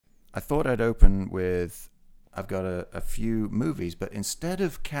I thought I'd open with, I've got a few movies, but instead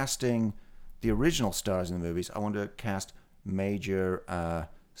of casting the original stars in the movies, I want to cast major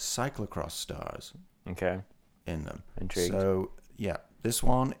cyclocross stars. Okay. In them. Intrigued. So, yeah, this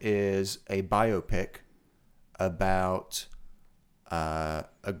one is a biopic about a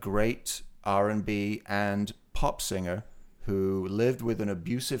great R&B and pop singer who lived with an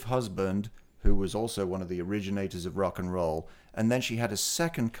abusive husband who was also one of the originators of rock and roll. And then she had a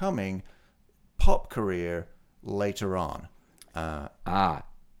second coming pop career later on.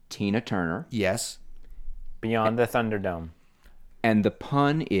 Tina Turner. Yes. Beyond the Thunderdome. And the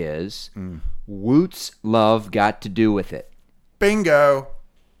pun is, Woot's love got to do with it. Bingo.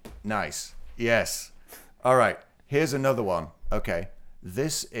 Nice. Yes. All right. Here's another one. Okay.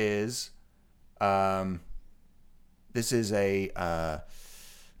 This is a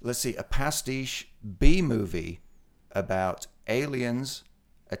let's see, a pastiche B movie about aliens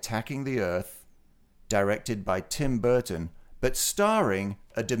attacking the Earth, directed by Tim Burton, but starring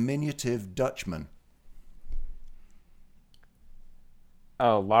a diminutive Dutchman.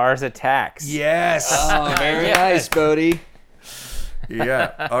 Oh, Lars Attacks. Yes. Oh, very nice, Boedi.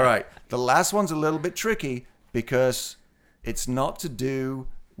 Yeah. All right. The last one's a little bit tricky because it's not to do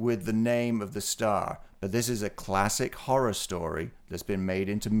with the name of the star, but this is a classic horror story that's been made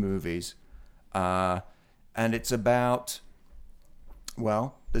into movies. And it's about,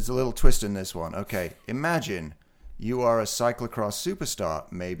 well, there's a little twist in this one. Okay. Imagine you are a cyclocross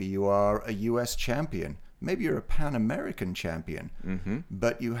superstar. Maybe you are a U.S. champion. Maybe you're a Pan-American champion,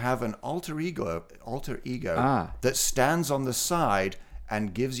 but you have an alter ego that stands on the side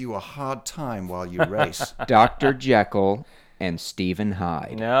and gives you a hard time while you race. Dr. Jekyll and Stephen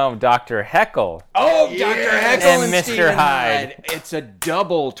Hyde. No, Dr. Heckle. Oh, Dr. Heckle And and Mr. Stephen Hyde. It's a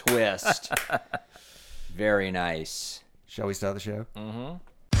double twist. Very nice. Shall we start the show?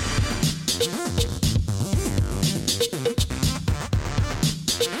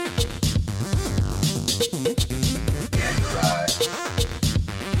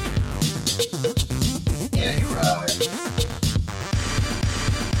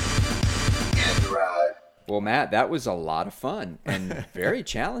 Well, Matt, that was a lot of fun and very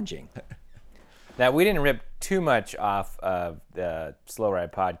challenging. Now, we didn't rip too much off of the Slow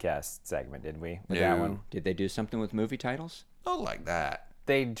Ride podcast segment, did we? With that one? Did they do something with movie titles? Not like that.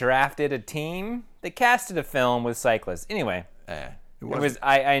 They drafted a team. They casted a film with cyclists. Anyway, It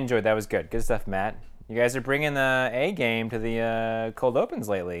I enjoyed that. It was good. Good stuff, Matt. You guys are bringing the A game to the cold opens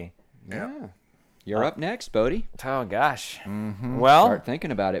lately. Yeah. You're up next, Boedi. Oh, gosh. Well, Start thinking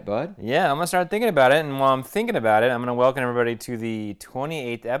about it, bud. yeah, I'm going to start thinking about it. And while I'm thinking about it, I'm going to welcome everybody to the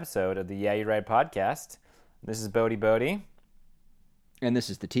 28th episode of the Yeah, You Ride podcast. This is Boedi. And this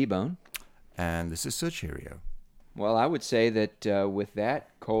is the T-Bone. And this is Sir Cheerio. Well, I would say that with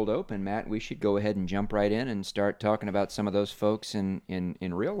that cold open, Matt, we should go ahead and jump right in and start talking about some of those folks in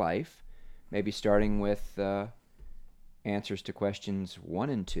real life. Maybe starting with answers to questions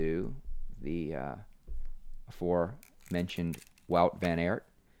 1 and 2. The aforementioned Wout van Aert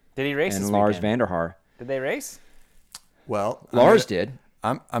Did he race and this Lars weekend? van der Haar. Did they race? Well, Lars did.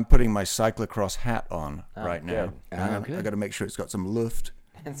 I'm putting my cyclocross hat on right now. good. Good. I got to make sure it's got some luft.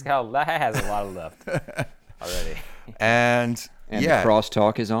 That has a lot of left already. And And yeah, the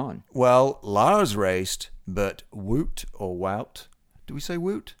crosstalk is on. well, Lars raced, but Woot or Wout? Do we say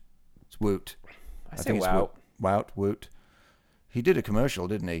Woot? It's Woot. I say Wout. Wout. He did a commercial,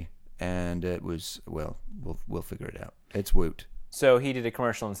 didn't he? And it was, well, we'll figure it out. It's Woot. So he did a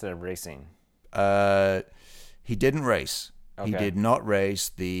commercial instead of racing. He didn't race. He Okay. did not race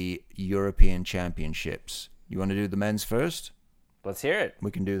the European Championships. You want to do the men's first? Let's hear it.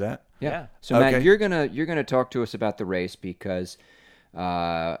 We can do that. Yeah. So Matt, Okay. you're gonna talk to us about the race because,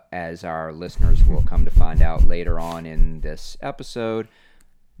 as our listeners will come to find out later on in this episode,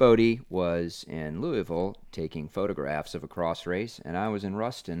 Boedi was in Louisville taking photographs of a cross race, and I was in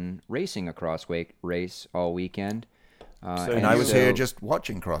Ruston racing a cross race all weekend. And I was here just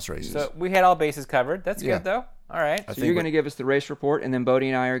watching cross races. So we had all bases covered. That's Yeah. good, though. All right. So you're going to give us the race report, and then Boedi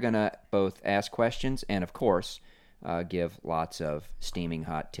and I are going to both ask questions and, of course, give lots of steaming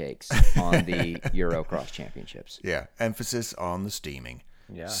hot takes on the Euro Cross Championships. Yeah, emphasis on the steaming.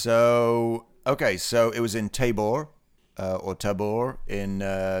 Yeah. So, okay, so it was in Tabor, or Tabor in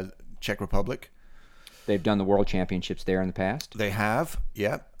Czech Republic. They've done the World Championships there in the past. They have,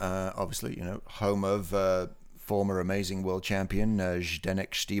 yeah. Obviously, home of former amazing world champion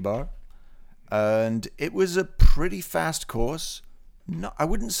Zdeněk Štýbar. And it was a pretty fast course. No, I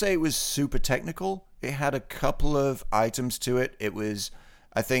wouldn't say it was super technical. It had a couple of items to it. It was,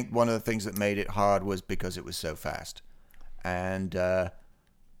 I think one of the things that made it hard was because it was so fast. And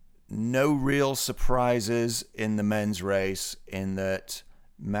no real surprises in the men's race in that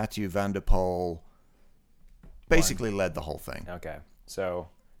Mathieu van der Poel basically led the whole thing. Okay. So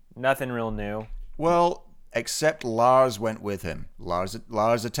nothing real new. Well, except Lars went with him. Lars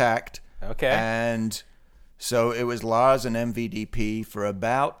attacked. Okay. And so it was Lars and MVDP for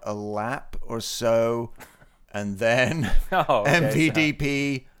about a lap or so. And then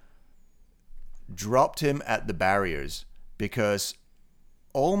MVDP dropped him at the barriers because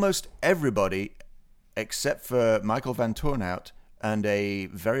almost everybody, except for Michael Van Toornout and a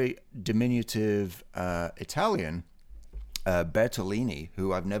very diminutive Italian, Bertolini,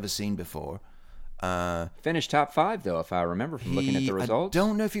 who I've never seen before. Finished top 5, though, if I remember from looking at the results. I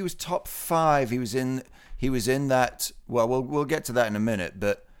don't know if he was top 5. He was in that. Well, we'll get to that in a minute.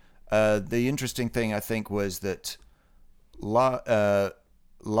 But the interesting thing, I think, was that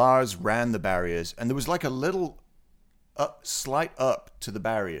Lars ran the barriers, and there was like a little slight up to the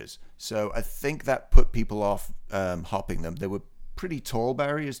barriers. So I think that put people off hopping them. They were pretty tall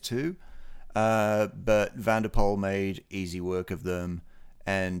barriers too, but Van der Poel made easy work of them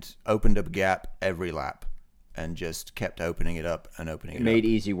and opened up a gap every lap and just kept opening it up and opening it up. Made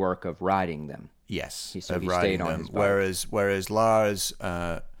easy work of riding them. Yes, so of he riding stayed on them. his bike. Whereas Lars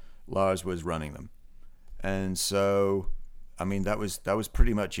was running them, and so I mean that was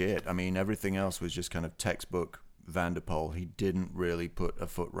pretty much it. I mean everything else was just kind of textbook Van der Poel. He didn't really put a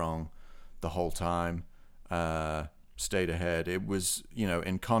foot wrong the whole time. Stayed ahead. It was,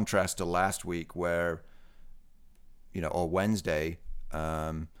 in contrast to last week where, or Wednesday,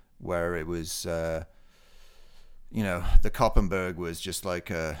 where it was, the Koppenberg was just like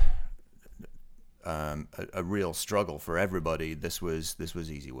a real struggle for everybody. This was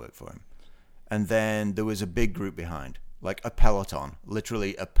easy work for him. And then there was a big group behind, like a peloton,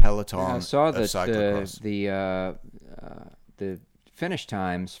 literally a peloton. I saw of that cyclocross. the finish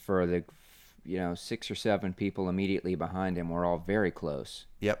times for the 6 or 7 people immediately behind him were all very close.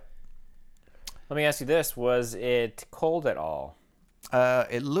 Yep. Let me ask you this. Was it cold at all?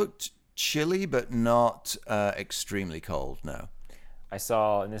 It looked chilly, but not extremely cold, no. I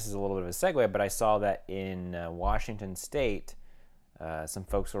saw, and this is a little bit of a segue, but I saw that in Washington State, some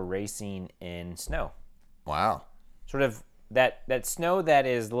folks were racing in snow. Wow. Sort of that snow that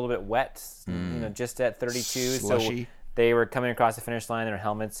is a little bit wet, just at 32. Slushy. So they were coming across the finish line. Their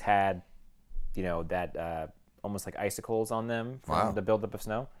helmets had, that almost like icicles on them from the buildup of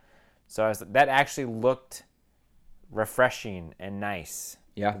snow. So that actually looked refreshing and nice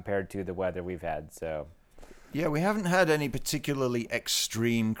compared to the weather we've had. So yeah, we haven't had any particularly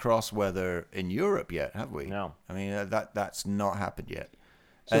extreme cross weather in Europe yet, have we? No. I mean, that's not happened yet.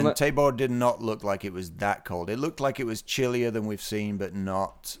 And Tabor did not look like it was that cold. It looked like it was chillier than we've seen, but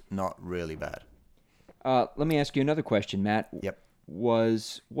not really bad. Let me ask you another question, Matt. Yep.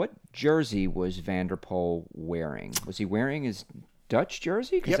 What jersey was Van der Poel wearing? Was he wearing his Dutch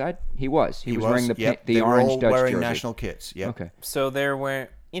jersey? Because he was. He was wearing the orange Dutch wearing jersey. national kits. Yeah. Okay. So they're wearing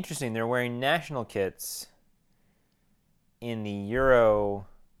national kits in the Euro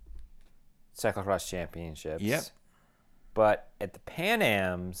Cyclocross Championships. Yep. But at the Pan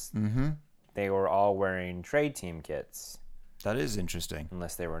Ams, they were all wearing trade team kits. That is interesting.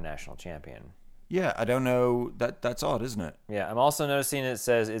 Unless they were national champion. Yeah, I don't know. That's odd, isn't it? Yeah, I'm also noticing it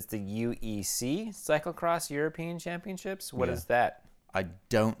says it's the UEC Cyclocross European Championships. What is that? I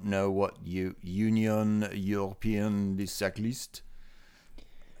don't know what Union European de Cycliste.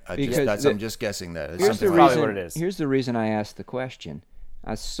 I'm just guessing that. Here's the probably reason, what it is. Here's the reason I asked the question.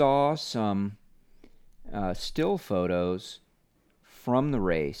 I saw some still photos from the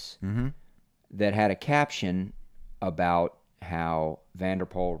race that had a caption about how Van der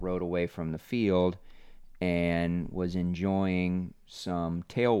Poel rode away from the field and was enjoying some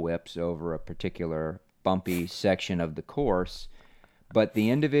tail whips over a particular bumpy section of the course, but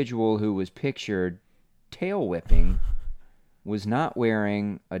the individual who was pictured tail whipping was not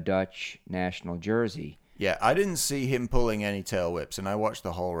wearing a Dutch national jersey. Yeah, I didn't see him pulling any tail whips, and I watched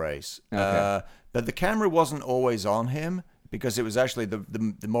the whole race. Okay. But the camera wasn't always on him because it was actually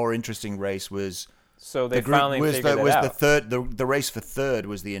the more interesting race was. So they finally figured it out. The race for third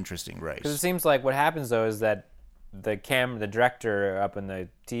was the interesting race. Because it seems like what happens though is that the director up in the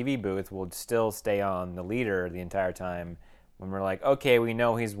TV booth will still stay on the leader the entire time. When we're like, okay, we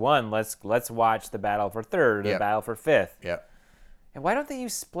know he's won. Let's watch the battle for third, or the battle for fifth. Yeah. And why don't they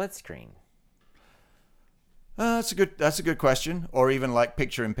use split screen? That's a good question. Or even like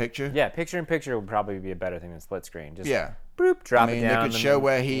picture in picture. Yeah, picture in picture would probably be a better thing than split screen. Just Boop, drop it down. They could show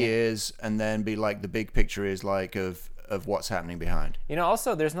where he is, and then be like the big picture is like of what's happening behind.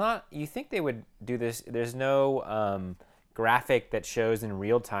 Also, there's not. You think they would do this? There's no graphic that shows in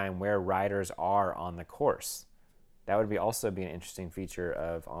real time where riders are on the course. That would also be an interesting feature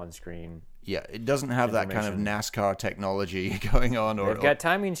of on-screen. Yeah, it doesn't have that kind of NASCAR technology going on. They've got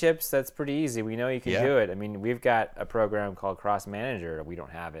timing chips. That's pretty easy. We know you can do it. I mean, we've got a program called Cross Manager. We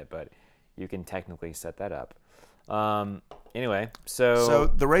don't have it, but you can technically set that up. Anyway, so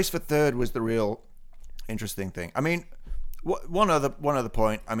the race for third was the real interesting thing. I mean, one other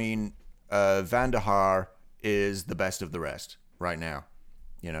point. I mean, Van der Haar is the best of the rest right now,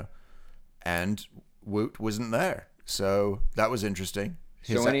 and Wout wasn't there, so that was interesting.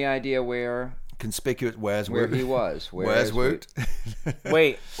 So any idea where conspicuous? Where's where Wout? He was? Where's Wout?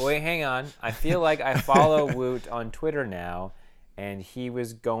 wait, hang on. I feel like I follow Wout on Twitter now, and he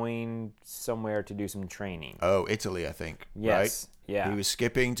was going somewhere to do some training. Oh, Italy, I think. Yes. Right? Yeah. He was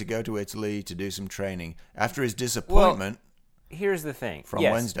skipping to go to Italy to do some training after his disappointment. Well, here's the thing. From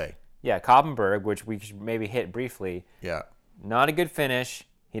Wednesday. Yeah, Koppenberg, which we should maybe hit briefly. Yeah. Not a good finish.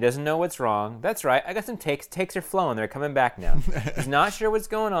 He doesn't know what's wrong. That's right. I got some takes. Takes are flowing. They're coming back now. He's not sure what's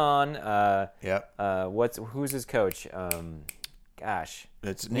going on. Who's his coach?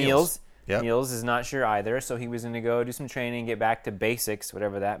 It's Niels. Yep. Niels is not sure either. So he was going to go do some training, get back to basics,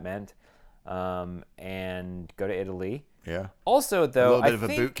 whatever that meant, and go to Italy. Yeah. Also, though, a little bit of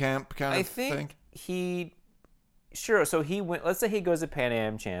a boot camp kind of thing. So he went. Let's say he goes to Pan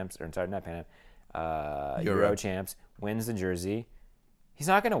Am champs, or sorry, not Pan Am, Euro champs, wins the jersey. He's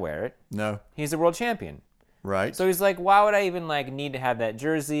not going to wear it. No. He's the world champion. Right. So he's like, why would I even need to have that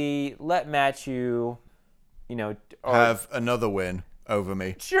jersey? Let Matthew, have another win over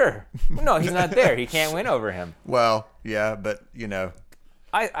me. Sure. No, he's not there. He can't win over him. Well, yeah, but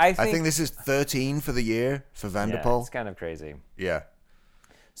I think this is 13 for the year for Van der Poel. It's kind of crazy. Yeah.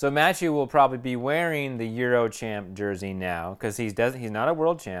 So Matthew will probably be wearing the Euro champ jersey now because he's not a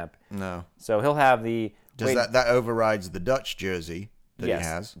world champ. No. So he'll have the. That overrides the Dutch jersey that he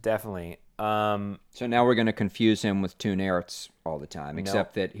has? Definitely. So now we're going to confuse him with Toon Aerts all the time,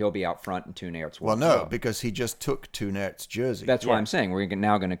 except that he'll be out front and Toon Aerts will. Well, no, because he just took Toon Aerts' jersey. That's what I'm saying. We're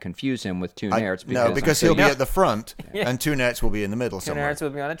now going to confuse him with Toon Aerts. Because he'll be at the front and Toon Aerts will be in the middle somewhere. Toon Aerts will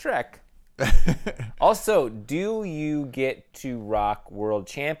be on a trek. Also, do you get to rock world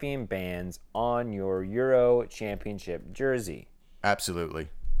champion bands on your Euro championship jersey? Absolutely,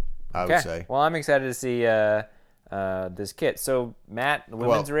 I would say. Well, I'm excited to see this kit. So, Matt, the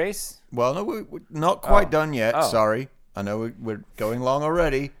women's race? Well, no, we're not quite done yet. Oh. Sorry. I know we're going long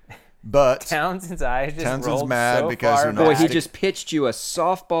already, but Townsend's eyes just Townsend's rolled mad so because far we're not. Boy, he just pitched you a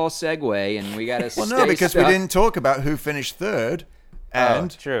softball segue, and we got to Well, no, because we didn't talk about who finished third,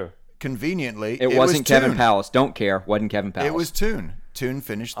 and true. Conveniently, it wasn't Kevin Powles. Don't care. Wasn't Kevin Powles. It was Toon. Toon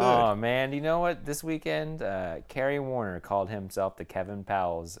finished third. Oh, man. You know what? This weekend, Kerry Warner called himself the Kevin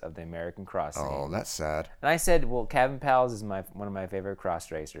Powles of the American cross scene. Oh, that's sad. And I said, well, Kevin Powles is one of my favorite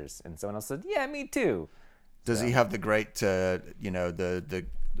cross racers. And someone else said, yeah, me too. Does he have the great, the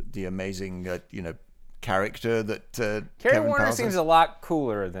amazing, character that Kerry Kevin Warner Powles seems has? a lot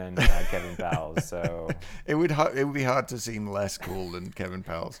cooler than Kevin Powles. So it would be hard to seem less cool than Kevin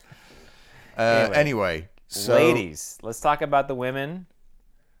Powles. Anyway, so ladies, let's talk about the women.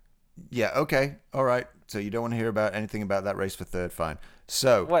 Yeah. Okay. All right. So you don't want to hear about anything about that race for third? Fine.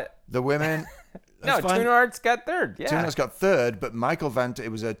 So what? The women. No, Toon Aerts got third. Yeah. Toon Aerts got third, but it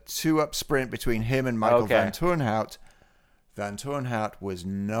was a 2-up sprint between him and Michael Van Turnhout. Van Turnhout was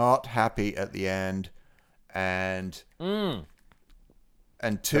not happy at the end, and Toon,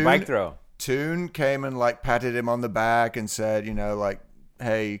 the bike throw. Toon came and patted him on the back and said,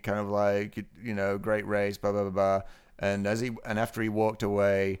 hey, kind of great race, blah blah blah blah. And after he walked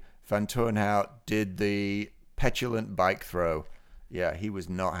away, Van Turnhout did the petulant bike throw. Yeah, he was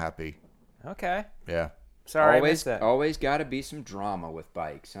not happy. Okay. Yeah. Sorry, I missed that. Always got to be some drama with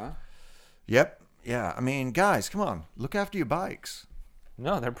bikes, huh? Yep. Yeah. I mean, guys, come on, look after your bikes.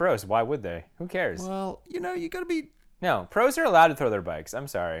 No, they're pros. Why would they? Who cares? Well, you got to be. No, pros are allowed to throw their bikes. I'm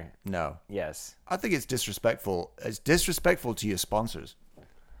sorry. No. Yes. I think it's disrespectful. It's disrespectful to your sponsors.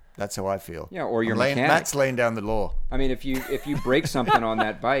 That's how I feel. Yeah, or your mechanic. Matt's laying down the law. I mean, if you break something on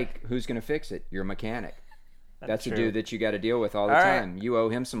that bike, who's going to fix it? Your mechanic. That's a dude that you got to deal with all the time. You owe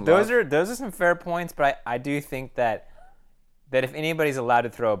him some love. Those are some fair points, but I do think that if anybody's allowed to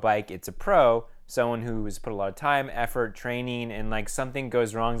throw a bike, it's a pro, someone who's put a lot of time, effort, training, and something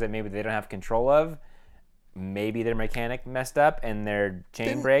goes wrong that maybe they don't have control of. Maybe their mechanic messed up and their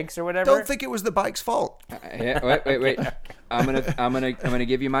chain breaks or whatever. Don't think it was the bike's fault. Wait. I'm gonna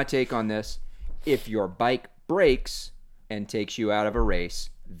give you my take on this. If your bike breaks and takes you out of a race,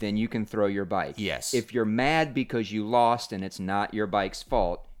 then you can throw your bike. Yes. If you're mad because you lost and it's not your bike's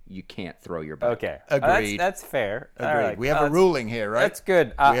fault, you can't throw your bike. Okay. Agreed. That's fair. Agreed. All right. We have a ruling here, right? That's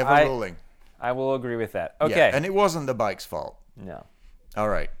good. We have a ruling. I will agree with that. Okay. Yeah, and it wasn't the bike's fault. No. All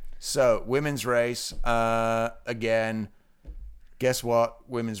right. So, women's race. Again, guess what?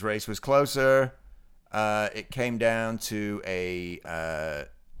 Women's race was closer. It came down to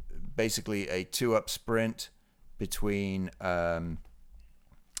basically a 2-up sprint between Sana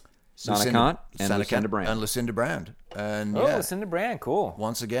Kant and Lucinda Brand. And Lucinda Brand. And Lucinda Brand, cool.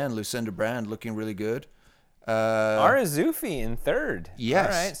 Once again, Lucinda Brand looking really good. Arazufi in third. Yes,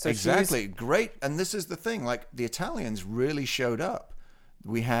 all right, so exactly. Great. And this is the thing, like the Italians really showed up.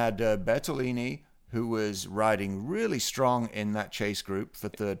 We had Bertolini, who was riding really strong in that chase group for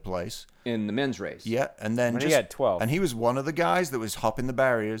third place. In the men's race. Yeah, and then he had 12. And he was one of the guys that was hopping the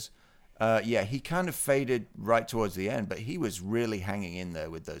barriers. He kind of faded right towards the end, but he was really hanging in there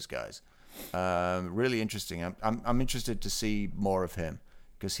with those guys. Really interesting. I'm interested to see more of him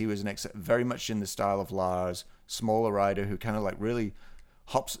because he was very much in the style of Lars, smaller rider who kind of like really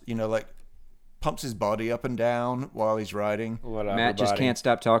hops, like pumps his body up and down while he's riding. Matt just can't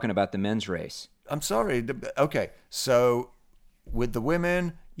stop talking about the men's race. I'm sorry. Okay, so with the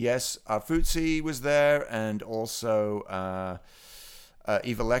women, yes, Arfuzzi was there, and also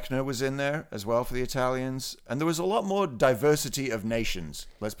Eva Lechner was in there as well for the Italians, and there was a lot more diversity of nations.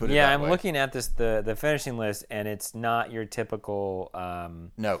 Let's put it that way. Yeah, I'm looking at the finishing list, and it's not your typical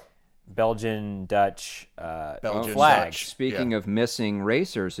no Belgian, Dutch Belgian flags. Dutch. Speaking of missing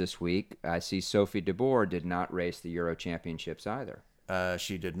racers this week, I see Sophie de Boer did not race the Euro Championships either.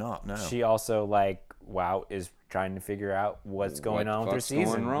 She did not. No. She also is trying to figure out what's going on with her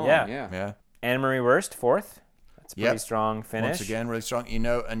season. Wrong. Yeah. Anne-Marie Wurst, fourth. That's a pretty strong finish. Once again, really strong.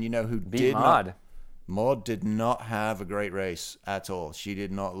 And you know who beat Maud. Maud did not have a great race at all. She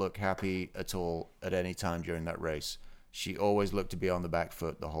did not look happy at all at any time during that race. She always looked to be on the back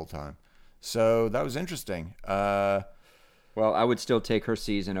foot the whole time. So that was interesting. Well, I would still take her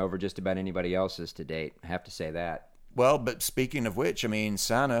season over just about anybody else's to date. I have to say that. Well, but speaking of which, I mean,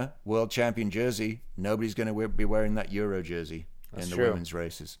 Sana, world champion jersey, nobody's going to be wearing that Euro jersey in the women's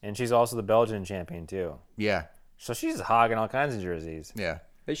races. And she's also the Belgian champion, too. Yeah. So she's hogging all kinds of jerseys. Yeah.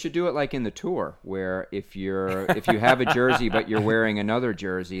 They should do it like in the Tour, where if you have a jersey but you're wearing another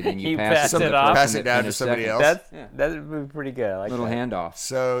jersey, then you pass it off. Pass it down to somebody else. That would be pretty good. I like little that. handoff.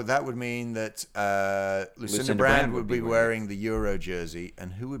 So that would mean that Lucinda Brand would be wearing the Euro jersey,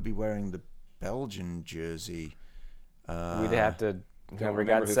 and who would be wearing the Belgian jersey? We'd have to. Whoever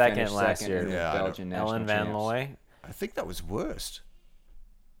got second last year. Yeah, Belgian Ellen Van Looy. I think that was Wurst.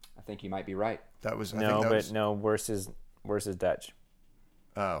 I think you might be right. That was Worse is Dutch.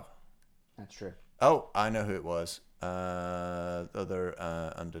 Oh, that's true. Oh, I know who it was. Other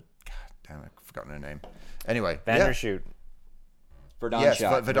under. God damn it, I've forgotten her name. Anyway, Vandershoot.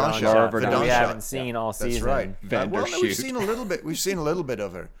 Verdonschot. We haven't seen all season. That's right. Well, no, we've seen a little bit. We've seen a little bit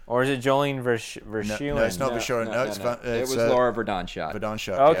of her. Or is it Jolene Verschuren? No, it's not Verschuren. No, it was Laura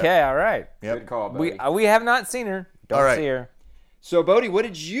Verdonschot. Okay, all right. Yep. Good call, Boedi. We have not seen her. Don't see her. So, Boedi, what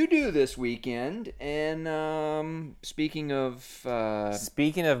did you do this weekend? And speaking of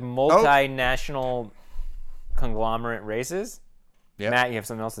multinational conglomerate races, Matt, you have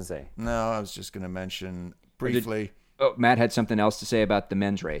something else to say? No, I was just going to mention briefly. Matt had something else to say about the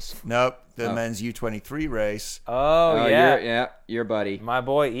men's race. Nope, the men's U23 race. Oh yeah, your buddy, my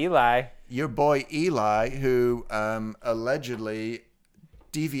boy Eli. Your boy Eli, who allegedly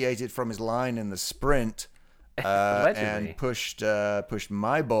deviated from his line in the sprint. And pushed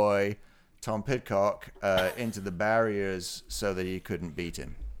my boy Tom Pidcock into the barriers so that he couldn't beat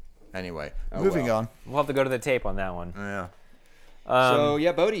him. Anyway, moving on. We'll have to go to the tape on that one. Yeah.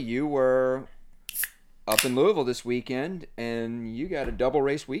 Boedi, you were up in Louisville this weekend, and you got a double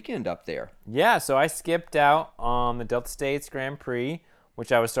race weekend up there. Yeah, so I skipped out on the Delta States Grand Prix,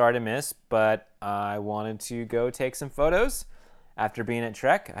 which I was sorry to miss, but I wanted to go take some photos after being at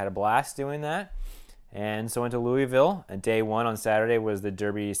Trek. I had a blast doing that. And so went to Louisville, and day one on Saturday was the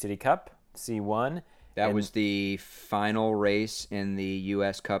Derby City Cup, C1. That was the final race in the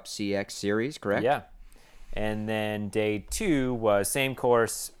U.S. Cup CX series, correct? Yeah. And then day two was same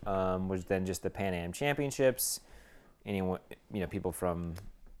course, was then just the Pan Am Championships. Anyone, people from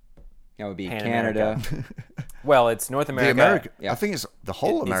that would be Pan Canada. Well, it's North America. I think it's the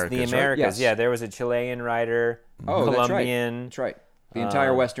whole Americas. The Americas, right? Yes. Yeah. There was a Chilean rider, Colombian. That's right. The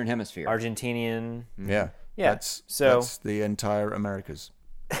entire Western Hemisphere. Argentinian. Yeah. Yeah. That's the entire Americas.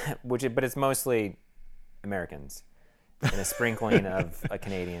 But it's mostly Americans and a sprinkling of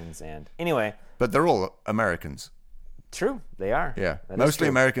Canadians and anyway. But they're all Americans. True, they are. Yeah. Mostly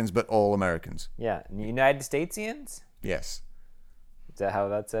Americans, but all Americans. Yeah. United Statesians? Yes. Is that how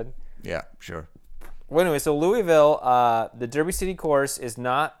that's said? Yeah, sure. Well, anyway, so Louisville, the Derby City course is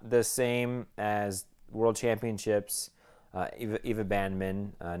not the same as World Championships, Eva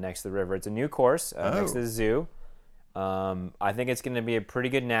Bandman next to the river. It's a new course next to the zoo. I think it's going to be a pretty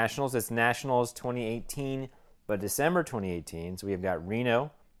good Nationals. It's Nationals 2018, but December 2018. So we've got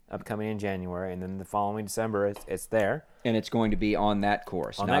Reno upcoming in January, and then the following December it's there. And it's going to be on that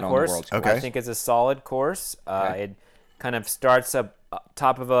course, on not that on course. the World's course. Okay. I think it's a solid course. Okay. It kind of starts up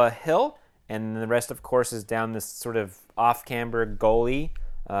top of a hill, and the rest of course is down this sort of off-camber gully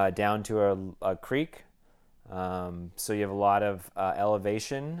down to a creek. So you have a lot of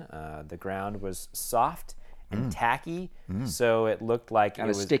elevation. The ground was soft and tacky, so it looked like Kind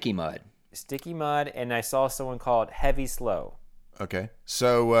it of was sticky mud. sticky mud, and I saw someone call it heavy slow. Okay.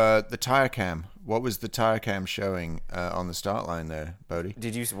 So the tire cam. What was the tire cam showing on the start line there, Boedi?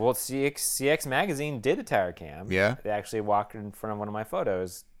 Did you? Well, CX Magazine did a tire cam. Yeah. They actually walked in front of one of my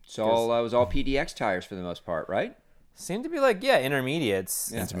photos. So it was all PDX tires for the most part, right? Seemed to be like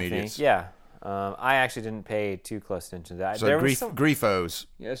intermediates. Intermediates. I think. Yeah. I actually didn't pay too close attention to that. So There was some, Grifos,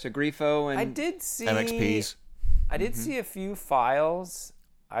 Yes, a Grifo and I did see MXPs. I did see a few files.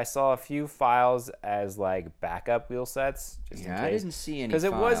 I saw a few files as like backup wheel sets, just in I case. didn't see any Because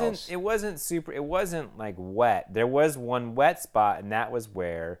files. it wasn't like wet. There was one wet spot, and that was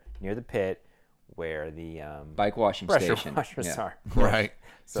where near the pit, where the bike washing pressure station. washers Yeah. are. Right.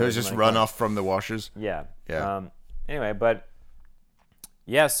 So it's it's just like runoff from the washers. Yeah. Yeah. Anyway, but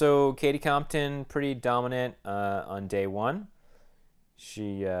yeah, so Katie Compton pretty dominant on day one.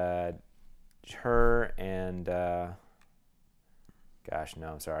 She, her and gosh, no,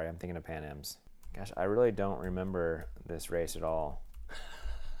 I'm sorry, I'm thinking of Pan Am's. Gosh, I really don't remember this race at all.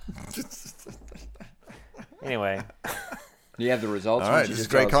 Anyway, Do you have the results? All Why right, don't you this is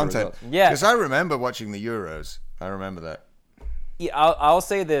just great tell us the content. results? Yeah. Because I remember watching the Euros. I remember that. yeah, I'll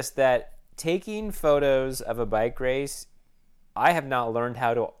say this, that taking photos of a bike race, I have not learned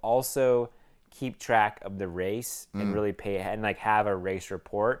how to also keep track of the race and really pay and like have a race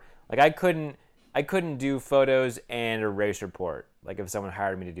report. Like I couldn't do photos and a race report. Like if someone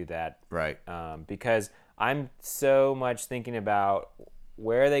hired me to do that, Right. because I'm so much thinking about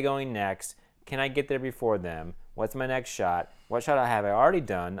where are they going next? Can I get there before them? What's my next shot? What shot have I already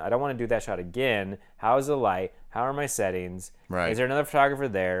done? I don't want to do that shot again. How is the light? How are my settings? Right. Is there another photographer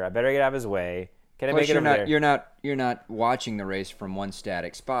there? I better get out of his way. Can I Plus, make it you're over not there? you're not watching the race from one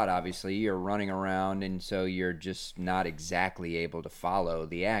static spot. Obviously, you're running around, and so you're just not exactly able to follow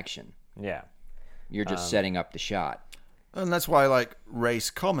the action. Yeah. You're just setting up the shot. And that's why, like, race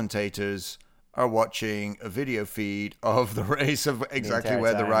commentators are watching a video feed of the race of exactly entire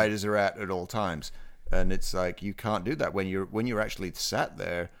where the time. riders are at all times. And it's like you can't do that when you're actually sat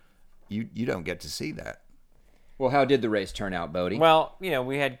there. You don't get to see that. Well, how did the race turn out, Boedi? Well,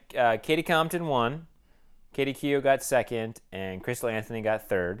 we had Katie Compton won, Katie Keogh got second, and Crystal Anthony got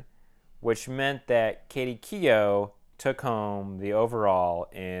third, which meant that Katie Keogh took home the overall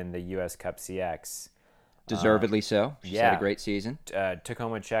in the U.S. Cup CX. Deservedly so. She's had yeah. a great season. Took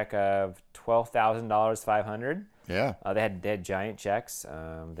home a check of $12,500. Yeah. They had giant checks.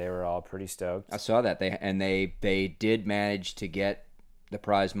 They were all pretty stoked. I saw that they did manage to get the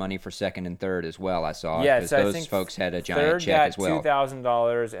prize money for second and third as well. I saw Yeah, because so I those think folks had a giant third check got as well.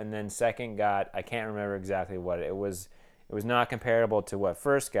 $2,000, and then second got, I can't remember exactly what it was. It was not comparable to what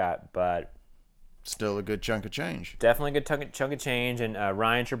first got, but Still a good chunk of change. definitely a good chunk of change. And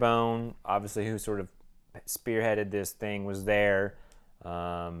Ryan Trebone, obviously, who sort of spearheaded this thing, was there.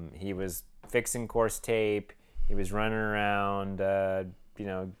 He was fixing course tape. He was running around,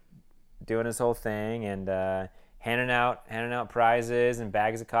 doing his whole thing and handing out prizes and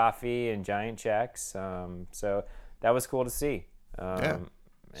bags of coffee and giant checks. So that was cool to see. Yeah.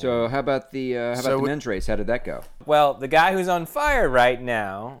 So how about the men's race? How did that go? Well, the guy who's on fire right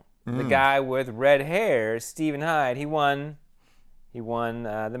now, the guy with red hair, Stephen Hyde, he won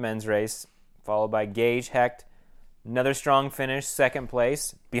the men's race, followed by Gage Hecht. Another strong finish, second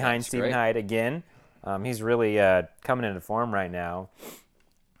place, behind That's Stephen great. Hyde again. He's really coming into form right now.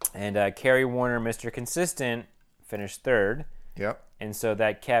 And Kerry Warner, Mr. Consistent, finished third. Yep. And so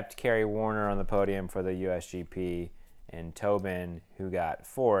that kept Kerry Warner on the podium for the USGP. And Tobin, who got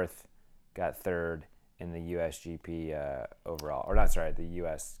fourth, got third in the USGP overall. Or not, sorry, the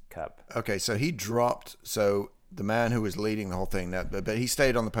US Cup. Okay, so he dropped. So the man who was leading the whole thing, but he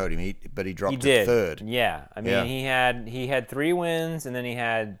stayed on the podium. But he dropped He did. to third. Yeah. I mean, Yeah. he had 3 wins, and then he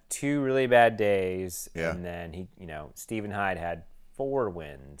had 2 really bad days. Yeah. And then Stephen Hyde had 4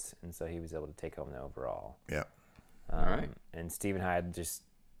 wins, and so he was able to take home the overall. Yeah. All right. And Stephen Hyde just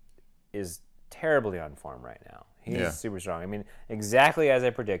is terribly on form right now. He's super strong. I mean, exactly as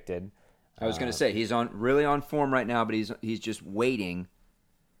I predicted. I was going to say he's really on form right now, but he's just waiting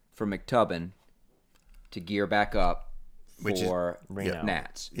for McTubbin to gear back up for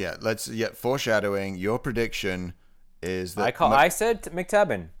Nats. Yeah, foreshadowing. Your prediction is that I said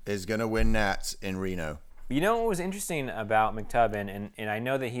McTubbin is going to win Nats in Reno. You know what was interesting about McTubbin, and I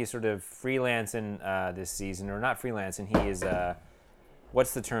know that he's sort of freelancing this season, or not freelancing. He is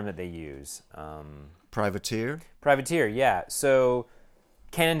what's the term that they use? Privateer. Privateer, yeah. So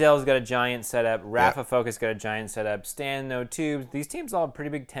Cannondale's got a giant setup. Rafa Focus got a giant setup. Stan No Tubes. These teams all have pretty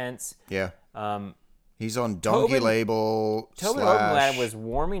big tents. Yeah. He's on Donkey Label. Tobin Openlad was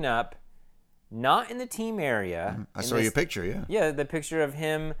warming up, not in the team area. I saw your picture, yeah. Yeah, the picture of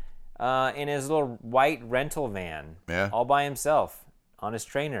him in his little white rental van, all by himself on his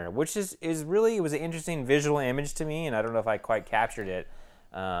trainer, which is really, it was an interesting visual image to me, and I don't know if I quite captured it.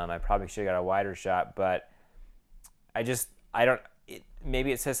 I probably should have got a wider shot, but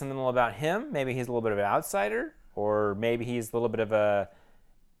maybe it says something about him. Maybe he's a little bit of an outsider, or maybe he's a little bit of a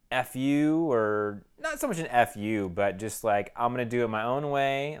FU, or not so much an FU, but just like, I'm going to do it my own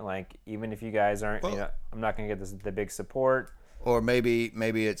way. Like, even if you guys aren't, I'm not going to get the big support. Or maybe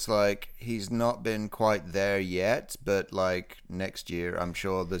it's like he's not been quite there yet, but like next year, I'm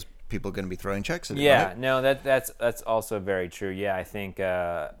sure there's people going to be throwing checks at him. Yeah, right? no, that's also very true. Yeah, I think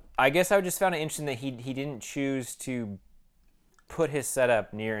I guess I just found it interesting that he didn't choose to put his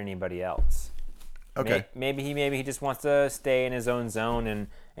setup near anybody else. Okay. Maybe he just wants to stay in his own zone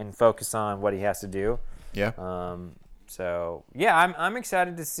and focus on what he has to do. Yeah. So yeah, I'm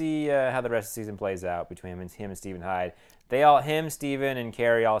excited to see how the rest of the season plays out between him and Stephen Hyde. Him, Stephen, and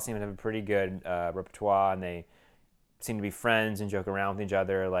Carrie all seem to have a pretty good repertoire, and they seem to be friends and joke around with each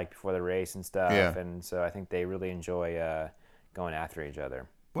other like before the race and stuff. Yeah. And so I think they really enjoy going after each other.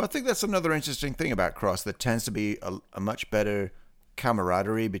 Well, I think that's another interesting thing about cross. There tends to be a much better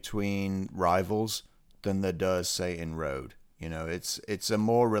camaraderie between rivals than there does, say, in road. You know, it's a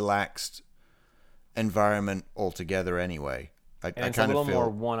more relaxed environment altogether anyway. It's a little more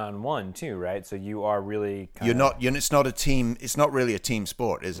one-on-one too, right? So you are really it's not a team. It's not really a team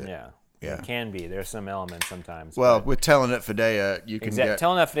sport, is it? Yeah. Yeah. It can be. There's some elements sometimes. Well, with Telnet Fidea, you can get...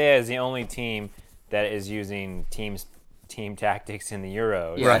 Telnet Fidea is the only team that is using team tactics in the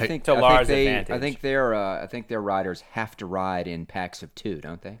Euro. Yeah, right. I think advantage. I think their riders have to ride in packs of 2,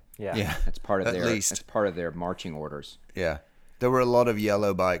 don't they? Yeah. That's part of At least. That's part of their marching orders. Yeah. There were a lot of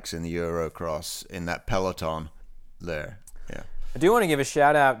yellow bikes in the Eurocross in that peloton there. Yeah. I do want to give a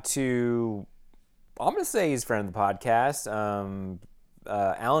shout out to, I'm going to say he's a friend of the podcast,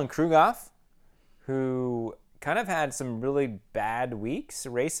 Alan Krugoff, who kind of had some really bad weeks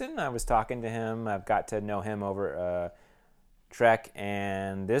racing. I was talking to him. I've got to know him over Trek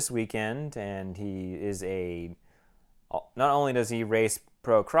and this weekend, and he is not only does he race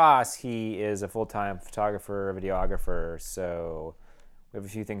pro cross, he is a full-time photographer, videographer, so we have a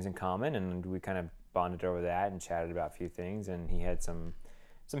few things in common, and we kind of bonded over that and chatted about a few things, and he had some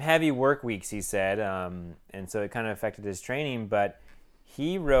heavy work weeks, he said, and so it kind of affected his training, but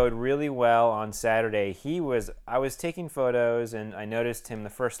he rode really well on Saturday. I was taking photos, and I noticed him the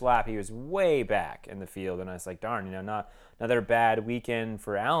first lap, he was way back in the field, and I was like, darn, not another bad weekend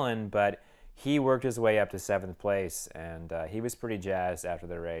for Alan, but he worked his way up to 7th place, and he was pretty jazzed after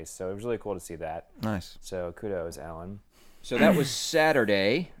the race, so it was really cool to see that. Nice. So kudos, Alan. So that was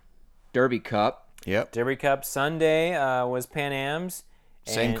Saturday, Derby Cup. Yep. Derby Cup. Sunday was Pan Am's.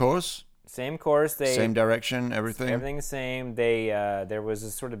 Same course? Same course. Same direction, everything? Everything the same. There was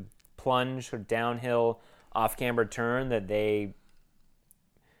a sort of plunge, sort of downhill, off-camber turn that they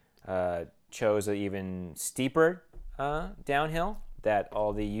chose an even steeper downhill that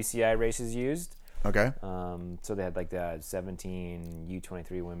all the UCI races used. Okay. So they had like the 17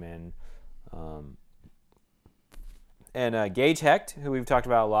 U23 women. And Gage Hecht, who we've talked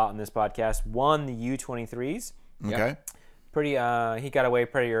about a lot on this podcast, won the U23s. Okay. He got away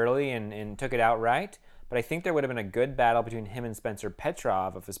pretty early and took it outright. But I think there would have been a good battle between him and Spencer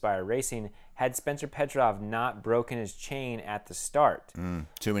Petrov of Aspire Racing had Spencer Petrov not broken his chain at the start.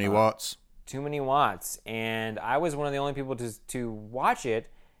 Too many watts. Too many watts. And I was one of the only people to watch it.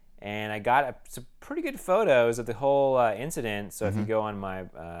 And I got some pretty good photos of the whole incident. So if you go on my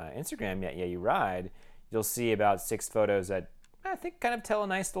Instagram, Yeah You Ride, you'll see about 6 photos that I think kind of tell a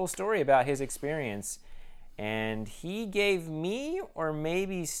nice little story about his experience. And he gave me, or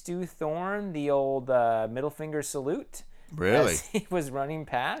maybe Stu Thorne, the old middle finger salute. Really? As he was running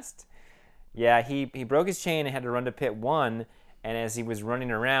past. Yeah, he broke his chain and had to run to pit 1. And as he was running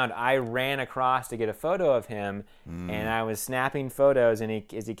around, I ran across to get a photo of him, and I was snapping photos. And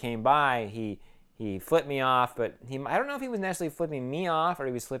as he came by, he flipped me off. But I don't know if he was necessarily flipping me off or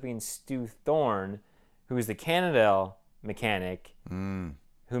he was flipping Stu Thorne, who was the Cannondale mechanic,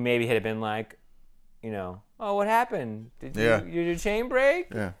 who maybe had been like, oh, what happened? Did your chain break?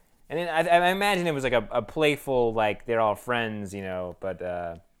 Yeah. And then I imagine it was like a playful, like they're all friends,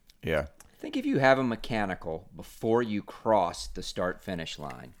 but yeah. I think if you have a mechanical before you cross the start-finish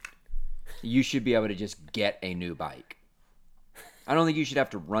line, you should be able to just get a new bike. I don't think you should have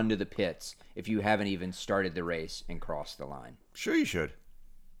to run to the pits if you haven't even started the race and crossed the line. Sure you should.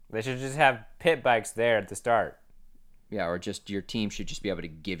 They should just have pit bikes there at the start. Yeah, or just your team should just be able to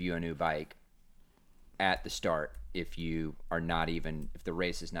give you a new bike at the start if your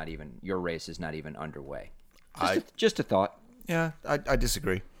race is not even underway. Just a thought. Yeah, I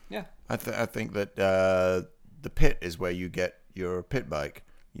disagree. Yeah. I think that the pit is where you get your pit bike.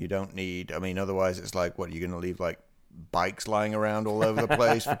 You don't need, otherwise it's like, what, you're going to leave like bikes lying around all over the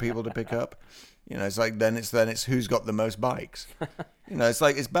place for people to pick up? It's like, then it's who's got the most bikes. It's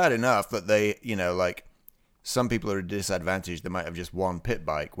like, it's bad enough that they, like some people are disadvantaged. They might have just one pit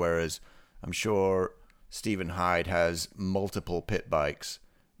bike, whereas I'm sure Stephen Hyde has multiple pit bikes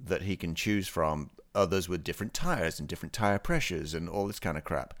that he can choose from, others with different tires and different tire pressures and all this kind of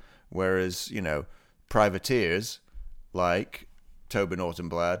crap. Whereas, privateers like Tobin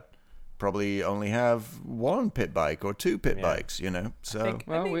Ortenblad probably only have one pit bike or two pit bikes, So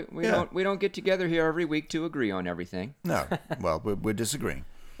we don't get together here every week to agree on everything. No, well, we're disagreeing.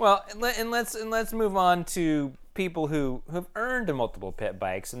 Well, and let's move on to people who have earned multiple pit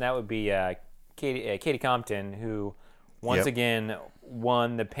bikes, and that would be Katie Compton, who once again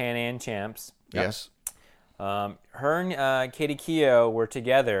won the Pan Am Champs. Yes. Her and Katie Keogh were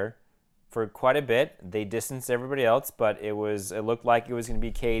together for quite a bit. They distanced everybody else, but it looked like it was going to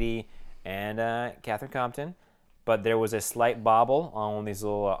be Katie and Catherine Compton. But there was a slight bobble on these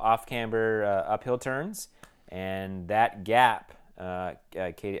little off-camber uphill turns, and that gap,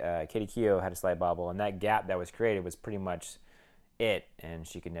 Katie Keogh had a slight bobble, and that gap that was created was pretty much it, and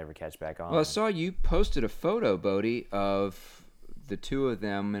she could never catch back on. Well, I saw you posted a photo, Boedi, of the two of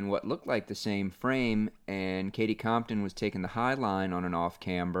them in what looked like the same frame, and Katie Compton was taking the high line on an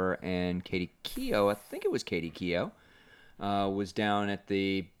off-camber, and Katie Keogh, I think it was Katie Keogh, was down at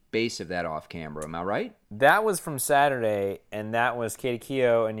the base of that off-camber. Am I right? That was from Saturday, and that was Katie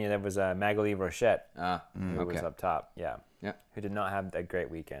Keogh, and that was Magali Rochette, who was up top, who did not have a great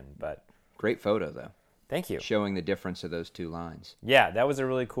weekend. But great photo, though. Thank you. Showing the difference of those two lines. Yeah, that was a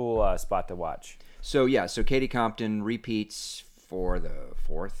really cool spot to watch. So Katie Compton repeats for the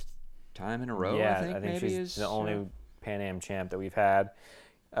fourth time in a row. Yeah, I think she's the only Pan Am champ that we've had.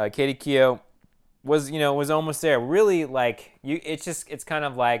 Katie Keogh was almost there. Really, like it's kind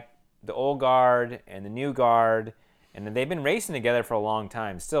of like the old guard and the new guard, and they've been racing together for a long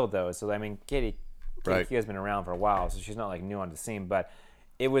time. Still, though, so Katie Keogh's been around for a while, so she's not like new on the scene. But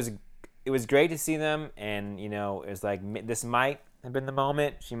it was great to see them, and it was like this might have been the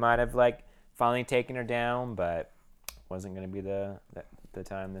moment. She might have like finally taken her down, but wasn't going to be the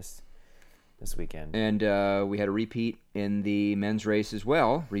time this weekend. And we had a repeat in the men's race as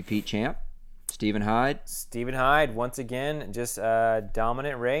well. Repeat champ, Stephen Hyde once again, just a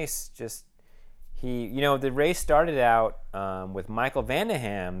dominant race. Just the race started out with Michael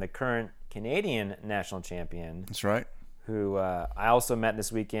Vandeham, the current Canadian national champion. That's right. Who I also met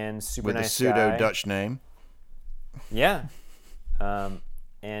this weekend. Super with nice a pseudo guy. Dutch name. Yeah.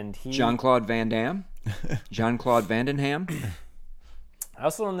 And he Jean-Claude Van Damme. Jean-Claude Vandenham. I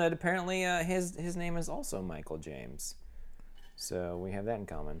also learned that apparently his name is also Michael James. So we have that in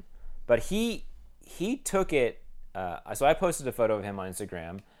common. But he took it. So I posted a photo of him on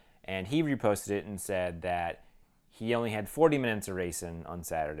Instagram, and he reposted it and said that he only had 40 minutes of racing on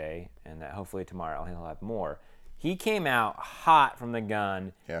Saturday, and that hopefully tomorrow he'll have more. He came out hot from the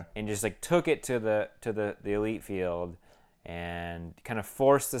gun and just like took it to the elite field and kind of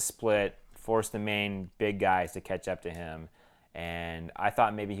forced the split, forced the main big guys to catch up to him. And I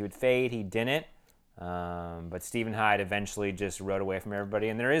thought maybe he would fade. He didn't. But Stephen Hyde eventually just rode away from everybody.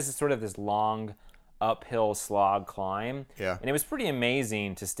 And there is sort of this long uphill slog climb. Yeah. And it was pretty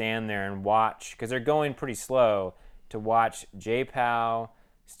amazing to stand there and watch, because they're going pretty slow, to watch Jay Powell,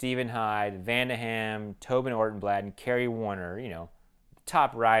 Stephen Hyde, Vandeham, Tobin Ortenblad, and Kerry Warner,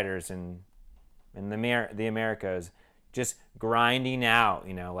 top riders in the Americas, just grinding out,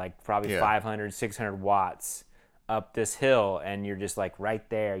 like probably 500, 600 watts up this hill, and you're just like right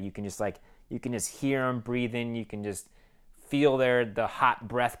there. You can just hear them breathing. You can just feel the hot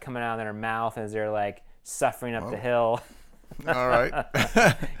breath coming out of their mouth as they're like suffering up the hill. All right.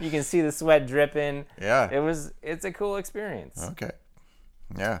 You can see the sweat dripping. Yeah. It's a cool experience. Okay.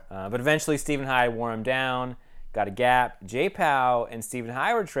 Yeah. But eventually Stephen Hyde wore him down, got a gap. J Pow and Stephen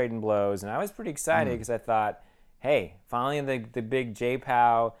Hyde were trading blows, and I was pretty excited because I thought, hey, finally the big J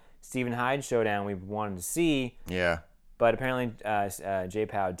Pow Stephen Hyde showdown we wanted to see. Yeah. But apparently J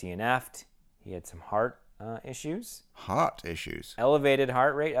Pow DNF'd. He had some heart issues. Heart issues. Elevated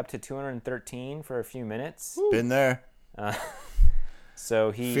heart rate up to 213 for a few minutes. Been there.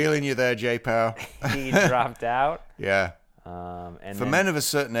 So he Feeling you there, J-Pow. he dropped out. Yeah. And For men of a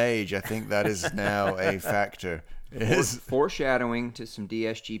certain age, I think that is now a factor. Foreshadowing to some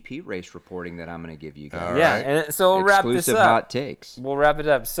DSGP race reporting that I'm going to give you guys. All yeah, right. and so we'll wrap this Exclusive up. hot takes. We'll wrap it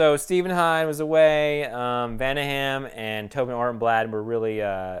up. So Stephen Hyde was away. Vanderham and Tobin Ortenblad were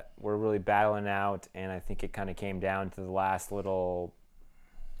really battling out, and I think it kind of came down to the last little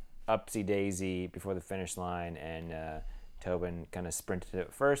upsy daisy before the finish line, and Tobin kind of sprinted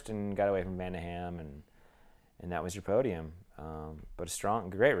it first and got away from Vanderham, and that was your podium. But a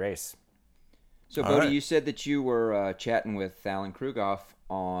great race. So, All Boedi, right. you said that you were chatting with Alan Krugoff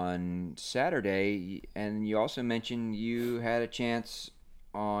on Saturday, and you also mentioned you had a chance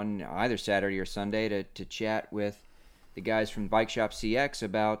on either Saturday or Sunday to chat with the guys from Bike Shop CX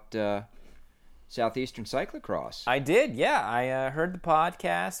about Southeastern Cyclocross. I did, yeah. I heard the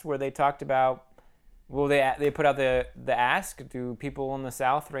podcast where they talked about, well, they put out the ask to people in the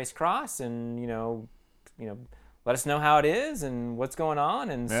South race cross, and you know, let us know how it is and what's going on.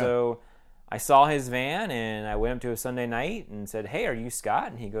 And so I saw his van, and I went up to a Sunday night and said, "Hey, are you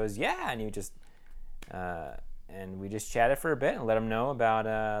Scott?" And he goes, "Yeah." And and we just chatted for a bit and let him know about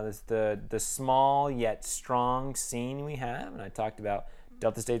the small yet strong scene we have. And I talked about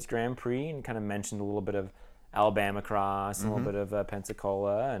Delta States Grand Prix and kind of mentioned a little bit of Alabama Cross and a little bit of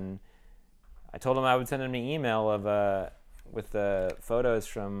Pensacola. And I told him I would send him an email with the photos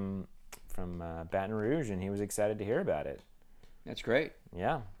from Baton Rouge, and he was excited to hear about it. That's great.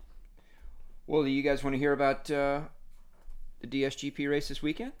 Yeah. Well, do you guys want to hear about the DSGP race this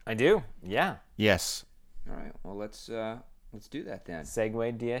weekend? I do. Yeah. Yes. All right. Well, let's do that then.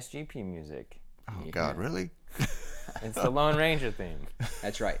 Segue DSGP music. Oh, Yeah. God, really? It's the Lone Ranger theme.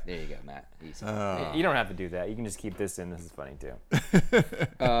 That's right. There you go, Matt. Easy. You don't have to do that. You can just keep this in. This is funny too.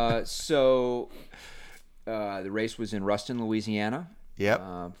 So the race was in Ruston, Louisiana. Yep.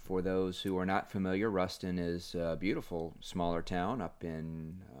 For those who are not familiar, Ruston is a beautiful, smaller town up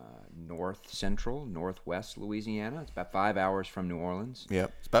in northwest Louisiana. It's about 5 hours from New Orleans.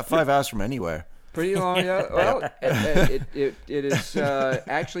 Yep. It's about 5 hours from anywhere. Pretty long. Yeah. Well, it is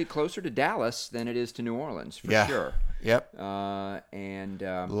actually closer to Dallas than it is to New Orleans, for sure. Yep. And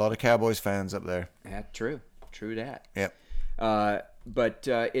A lot of Cowboys fans up there. yeah, true that. Yep. But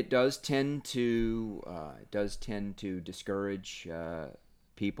it does tend to discourage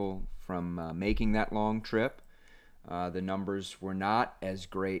people from making that long trip. The numbers were not as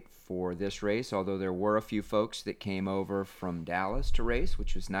great for this race, although there were a few folks that came over from Dallas to race,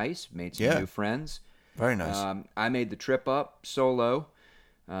 which was nice. Made some new friends. Very nice. I made the trip up solo.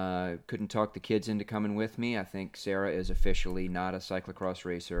 Couldn't talk the kids into coming with me. I think Sarah is officially not a cyclocross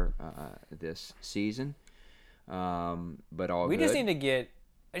racer this season. But all We good. just need to get.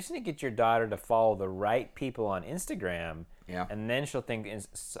 I just need to get your daughter to follow the right people on Instagram. Yeah. And then she'll think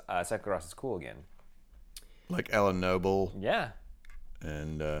cyclocross is cool again. Like Ellen Noble Yeah.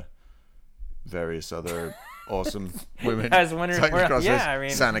 and various other awesome women. I was wondering where- Cyclocrossers. yeah, I mean-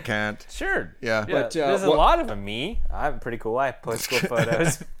 Santa Cant. Sure. Yeah. But, there's a lot of them. Me, I'm pretty cool. I post cool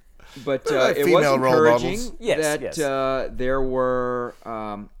photos. But like it was female role encouraging models. Yes, that there were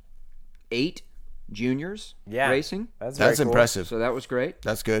 8 juniors racing. That's That's very cool. impressive. So that was great.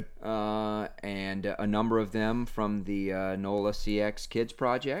 That's good. And a number of them from the NOLA CX Kids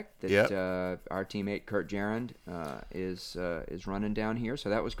Project that our teammate Kurt Gerand is running down here. So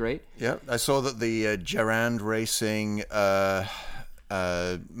that was great. Yep. I saw that the Gerand Racing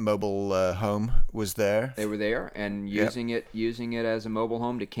mobile home was there. They were there and using it as a mobile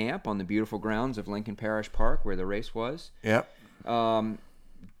home to camp on the beautiful grounds of Lincoln Parish Park where the race was. Yep.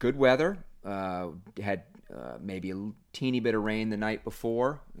 Good weather. Had maybe a teeny bit of rain the night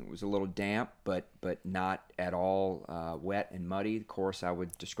before. It was a little damp, but not at all wet and muddy. The course I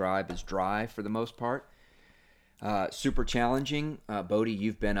would describe as dry for the most part. Super challenging. Boedi,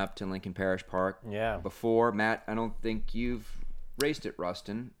 you've been up to Lincoln Parish Park before. Matt, I don't think you've raced at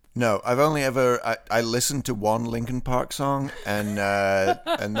Ruston. No, I've only ever I listened to one Linkin Park song and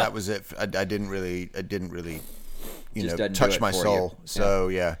that was it. I didn't really touch my soul. So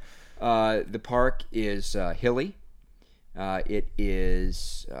yeah. The park is hilly. It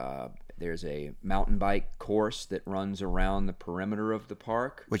is There's a mountain bike course that runs around the perimeter of the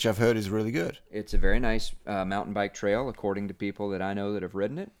park, which I've heard is really good. It's a very nice mountain bike trail, according to people that I know that have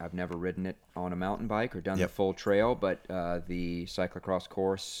ridden it. I've never ridden it on a mountain bike or done the full trail, but the cyclocross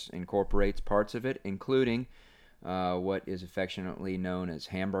course incorporates parts of it, including what is affectionately known as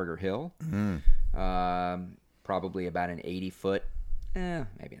Hamburger Hill. Probably about an 80-foot,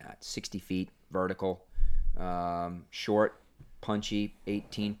 maybe not, 60 feet vertical, short, punchy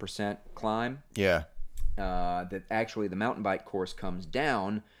 18% climb. Yeah. That actually the mountain bike course comes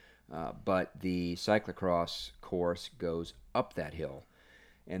down, but the cyclocross course goes up that hill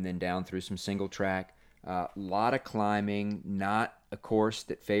and then down through some single track. A lot of climbing, not a course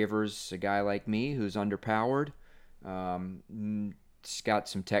that favors a guy like me who's underpowered. It's got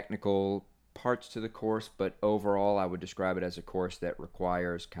some technical parts to the course, but overall I would describe it as a course that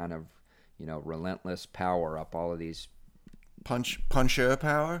requires kind of, relentless power up all of these puncher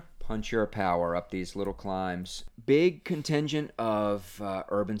power up these little climbs. Big contingent of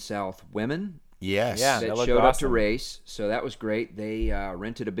Urban South women. Yes. Yeah, that showed up to race, so that was great. They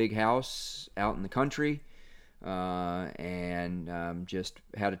rented a big house out in the country and just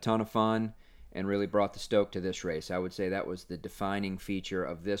had a ton of fun and really brought the stoke to this race. I would say that was the defining feature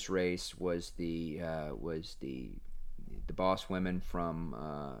of this race was the boss women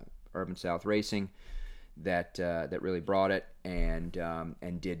from Urban South Racing that really brought it and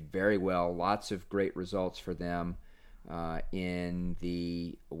did very well. Lots of great results for them in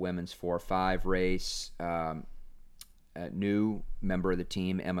the women's 4-5 race. A new member of the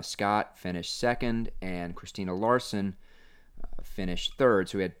team, Emma Scott, finished second, and Christina Larson finished third.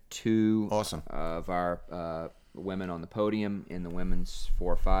 So we had two of our women on the podium in the women's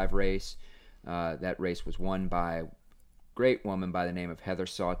 4-5 race. That race was won by a great woman by the name of Heather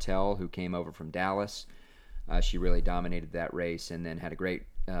Sawtell, who came over from Dallas. She really dominated that race, and then had a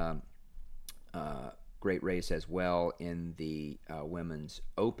great race as well in the women's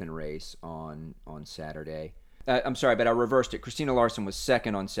open race on Saturday. I'm sorry, but I reversed it. Christina Larson was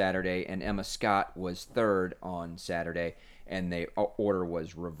second on Saturday, and Emma Scott was third on Saturday, and the order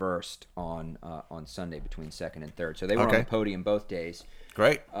was reversed on Sunday between second and third. So they were on the podium both days.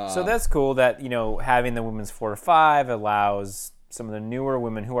 Great. So that's cool that, having the women's 4-5 allows some of the newer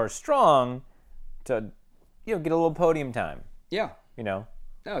women who are strong to, get a little podium time. Yeah. No,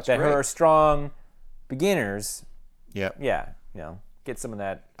 it's that great. who are strong beginners. Yep. Yeah. Get some of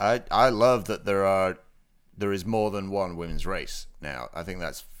that. I love that there is more than one women's race now. I think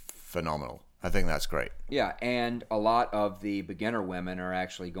that's phenomenal. I think that's great. Yeah, and a lot of the beginner women are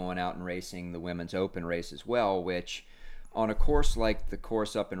actually going out and racing the women's open race as well, which on a course like the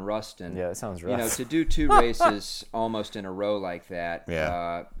course up in Ruston, that sounds rough. To do two races almost in a row like that,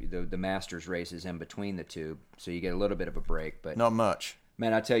 the Masters race is in between the two, so you get a little bit of a break. But not much.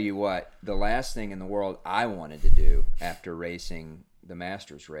 Man, I tell you what, the last thing in the world I wanted to do after racing the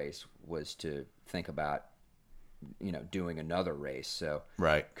Masters race was to think about doing another race. So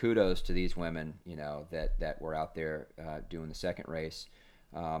kudos to these women, that were out there doing the second race.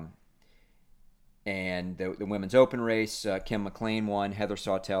 And the women's open race, Kim McLean won. Heather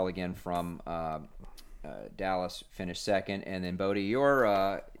Sawtell, again from Dallas, finished second. And then Boedi,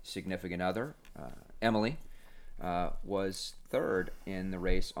 your significant other, Emily, was third in the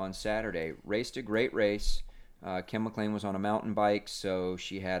race on Saturday. Raced a great race. Kim McLean was on a mountain bike, so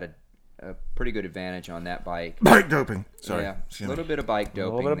she had a pretty good advantage on that bike. Bike doping. Sorry. Yeah, a little bit of bike doping.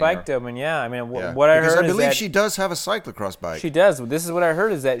 A little bit of there. bike doping, yeah. I mean, what I heard because I believe is that she does have a cyclocross bike. She does. This is what I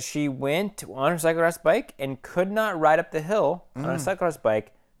heard is that she went on her cyclocross bike and could not ride up the hill on a cyclocross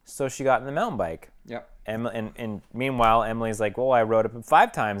bike, so she got in the mountain bike. Yep. And meanwhile, Emily's like, well, I rode up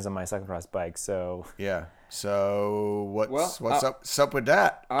 5 times on my cyclocross bike, so... Yeah. So what's up with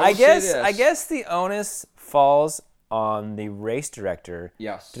that? I guess the onus falls on the race director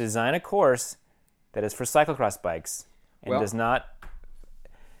to design a course that is for cyclocross bikes and does not.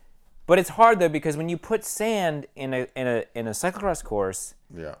 But it's hard though, because when you put sand in a cyclocross course,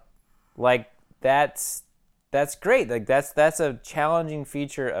 like that's great. Like that's a challenging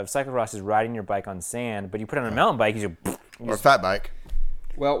feature of cyclocross, is riding your bike on sand. But you put it on a mountain bike, or a fat bike.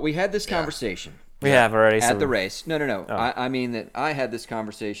 Well, we had this conversation. We have already at the race. No. Oh. I mean that I had this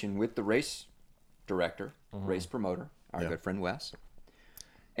conversation with the race director, race promoter, our good friend Wes,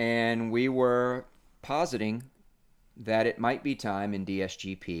 and we were positing that it might be time in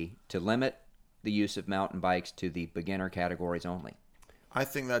DSGP to limit the use of mountain bikes to the beginner categories only. I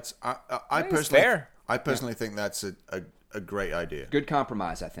think that's I personally fair. I personally think that's a great idea. Good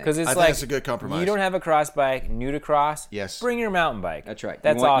compromise, I think. Because I think it's a good compromise. You don't have a cross bike, new to cross. Yes. Bring your mountain bike. That's right.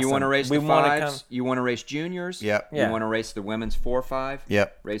 That's awesome. You want to race we the fives. You want to race juniors. Yep. You want to race the women's 4-5.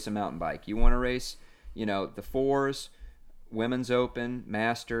 Yep. Race a mountain bike. You want to race, the fours, women's open,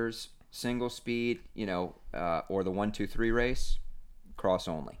 masters, single speed, or the 1-2-3 race, cross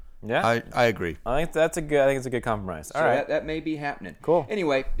only. Yeah, I agree. I think it's a good compromise. All right, that may be happening. Cool.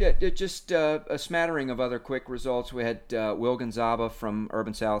 Anyway, just a smattering of other quick results. We had Will Gonzaba from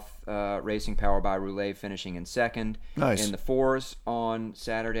Urban South Racing, powered by Roulet, finishing in second. Nice. In the fours on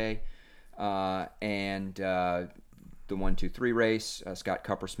Saturday, and the 1-2-3 race. Scott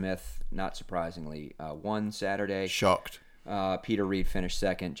Cuppersmith, not surprisingly, won Saturday. Shocked. Peter Reed finished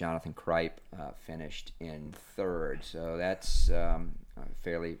second. Jonathan Kripe finished in third. So that's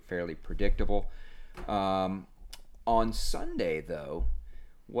fairly predictable. On Sunday, though,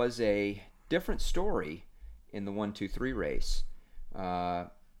 was a different story in the 1-2-3 race.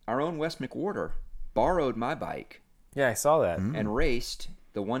 Our own Wes McWhorter borrowed my bike. Yeah, I saw that. And raced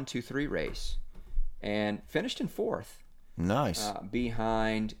the 1-2-3 race and finished in fourth. Nice.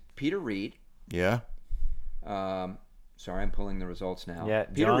 Behind Peter Reed. Yeah. Sorry, I'm pulling the results now. Yeah,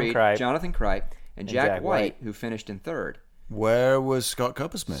 Peter Reed, Jonathan Kripe, and Jack White, who finished in third. Where was Scott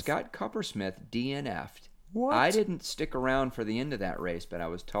Cuppersmith? Scott Cuppersmith DNF'd. What? I didn't stick around for the end of that race, but I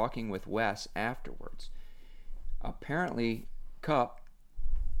was talking with Wes afterwards. Apparently, Cup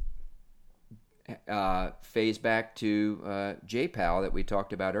phased back to J-Pal that we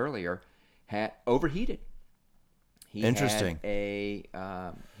talked about earlier, had overheated. Interesting. He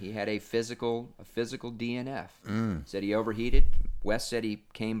had a physical DNF. Said he overheated. Wes said he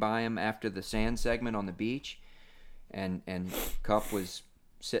came by him after the sand segment on the beach, and Cup was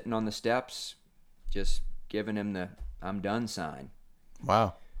sitting on the steps, just giving him the "I'm done" sign.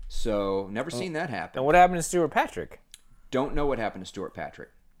 Wow. So never seen that happen. And what happened to Stuart Patrick? Don't know what happened to Stuart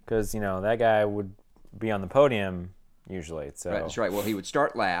Patrick. Because that guy would be on the podium usually. So Right, that's right. Well, he would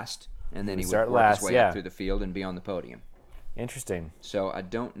start last. And then he would work his way up through the field and be on the podium. Interesting. So I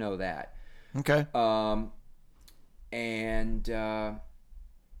don't know that. Okay. And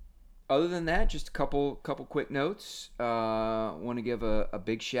other than that, just a couple quick notes. Want to give a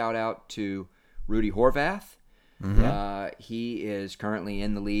big shout out to Rudy Horvath. Mm-hmm. He is currently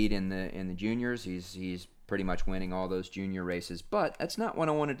in the lead in the juniors. He's pretty much winning all those junior races. But that's not what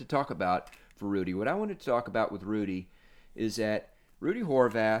I wanted to talk about for Rudy. What I wanted to talk about with Rudy is that Rudy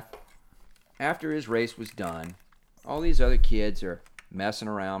Horvath, after his race was done, all these other kids are messing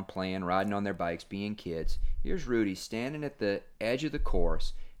around, playing, riding on their bikes, being kids. Here's Rudy standing at the edge of the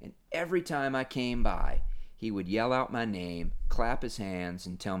course, and every time I came by, he would yell out my name, clap his hands,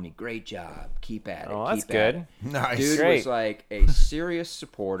 and tell me, "Great job, keep at it." Oh, that's keep at good. it." Nice. Dude Great. was like a serious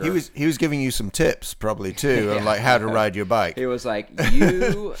supporter. He was giving you some tips probably too, on like how to ride your bike. He was like,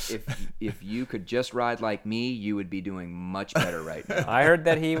 if you could just ride like me, you would be doing much better right now. I heard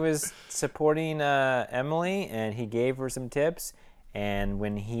that he was supporting Emily, and he gave her some tips. And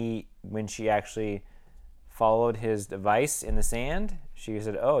when she actually followed his advice in the sand, she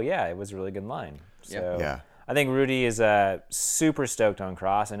said, "Oh yeah, it was a really good line." So Yeah. I think Rudy is super stoked on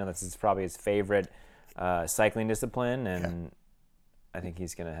cross. I know this is probably his favorite cycling discipline, and I think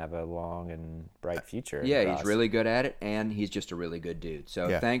he's going to have a long and bright future. Yeah, he's really good at it, and he's just a really good dude. So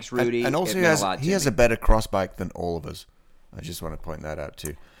Yeah. thanks, Rudy. And also he has a better cross bike than all of us. I just want to point that out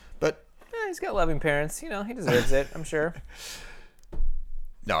too. But yeah, he's got loving parents. He deserves it, I'm sure.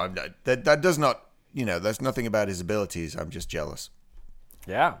 no, that does not. That's nothing about his abilities. I'm just jealous.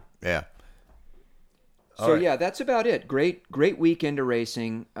 Yeah. Yeah. So yeah, that's about it. Great weekend of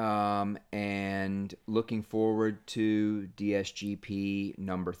racing, and looking forward to DSGP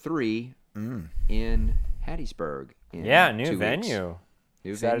number 3 in Hattiesburg. In New 2 venue. Weeks.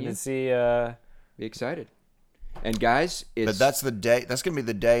 New Excited venue. to see. Be excited. And guys, But that's the day. That's going to be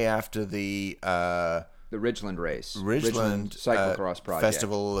the day after the Ridgeland race. Ridgeland Cyclocross Project.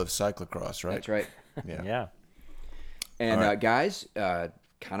 Festival of Cyclocross, right? That's right. Yeah. Yeah. And guys,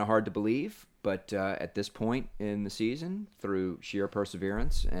 kind of hard to believe, but at this point in the season, through sheer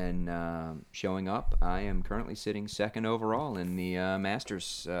perseverance and showing up, I am currently sitting second overall in the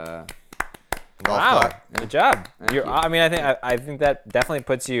Masters. Wow, good job. Thank you. I think that definitely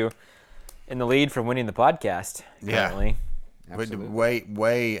puts you in the lead for winning the podcast currently. Absolutely.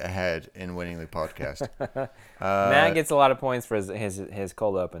 Way ahead in winning the podcast. Matt gets a lot of points for his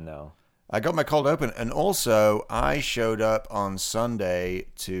cold open, though. I got my cold open, and also I showed up on Sunday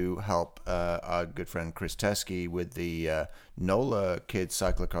to help our good friend Chris Teskey with the NOLA Kids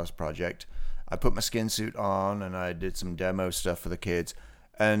Cyclocross project. I put my skin suit on, and I did some demo stuff for the kids.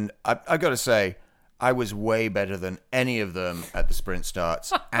 And I got to say, I was way better than any of them at the sprint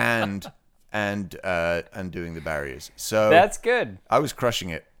starts and doing the barriers. So that's good. I was crushing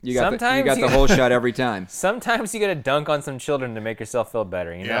it. You got the whole shot every time. Sometimes you got to dunk on some children to make yourself feel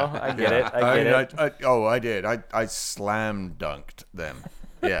better. You know, I get it. I get it. I did. I slam dunked them.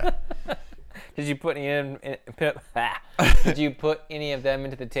 Yeah. Did you put Did you put any of them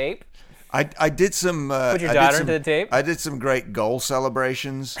into the tape? I did some. Put your daughter into the tape. I did some great goal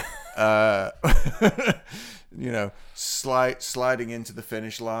celebrations. Sliding into the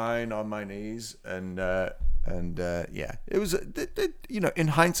finish line on my knees, and yeah, it was. In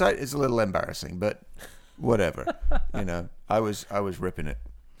hindsight, it's a little embarrassing, but whatever. I was ripping it.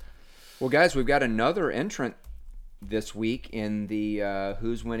 Well, guys, we've got another entrant this week in the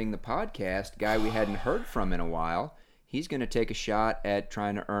Who's Winning the Podcast, guy we hadn't heard from in a while. He's going to take a shot at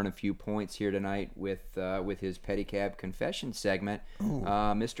trying to earn a few points here tonight with his Pedicab Confessions segment.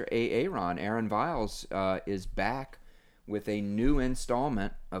 Mr. A-aron, Aaron Viles, is back with a new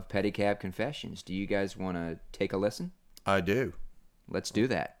installment of Pedicab Confessions. Do you guys want to take a listen? I do. Let's do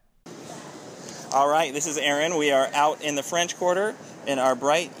that. All right, this is Aaron. We are out in the French Quarter in our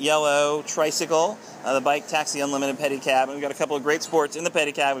bright yellow tricycle, the Bike Taxi Unlimited Pedicab. And we've got a couple of great sports in the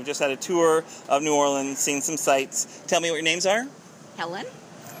Pedicab. We've just had a tour of New Orleans, seen some sights. Tell me what your names are. Helen.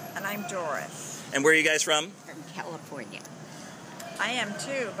 And I'm Doris. And where are you guys from? From California. I am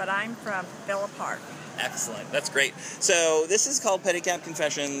too, but I'm from Villa Park. Excellent. That's great. So this is called Pedicab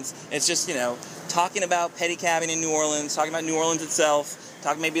Confessions. It's just, talking about pedicabbing in New Orleans, talking about New Orleans itself,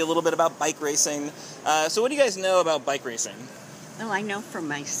 talking maybe a little bit about bike racing. So what do you guys know about bike racing? Well, I know from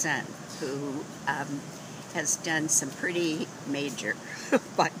my son, who has done some pretty major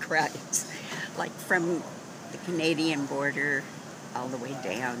bike rides, like from the Canadian border all the way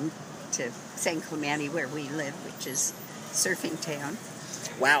down to San Clemente, where we live, which is surfing town.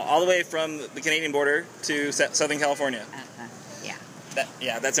 Wow, all the way from the Canadian border to Southern California.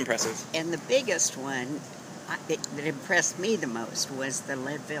 Yeah. That's impressive. And the biggest one that impressed me the most was the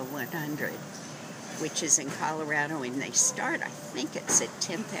Leadville 100, which is in Colorado, and they start, I think it's at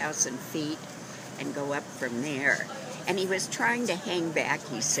 10,000 feet and go up from there. And he was trying to hang back,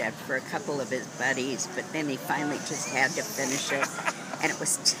 he said, for a couple of his buddies, but then he finally just had to finish it. And it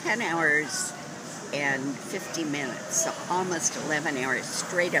was 10 hours and 50 minutes, so almost 11 hours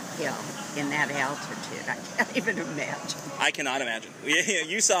straight uphill in that altitude. I can't even imagine. I cannot imagine.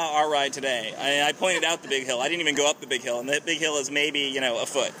 You saw our ride today. I pointed out the big hill. I didn't even go up the big hill, and the big hill is maybe, a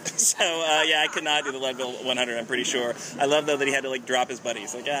foot. So, I could not do the Leadville 100, I'm pretty sure. I love, though, that he had to, drop his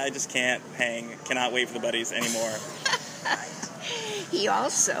buddies. I just can't cannot wait for the buddies anymore. He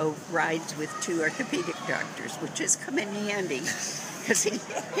also rides with 2 orthopedic doctors, which has come in handy, because he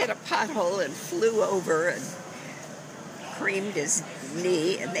hit a pothole and flew over and creamed his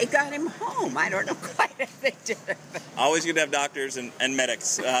knee, and they got him home. I don't know quite if they did it. Always good to have doctors and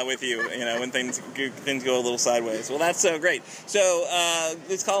medics with you, when things go a little sideways. Well, that's so great. So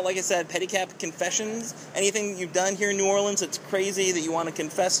let's call it, like I said, Pedicab Confessions. Anything you've done here in New Orleans that's crazy that you want to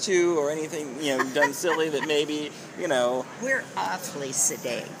confess to, or anything you've done silly that maybe We're awfully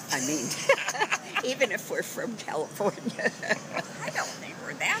sedate. I mean, even if we're from California. I don't think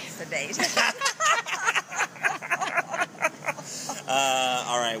we're that sedate.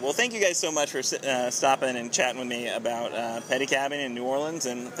 All right. Well, thank you guys so much for stopping and chatting with me about pedicabbing in New Orleans,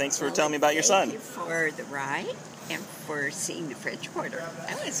 and thanks for telling me about your son. Thank you for the ride and for seeing the French Quarter.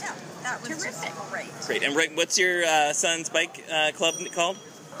 That was terrific. Great. And what's your son's bike club called?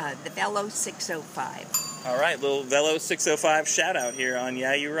 The Velo 605. All right, little Velo 605 shout out here on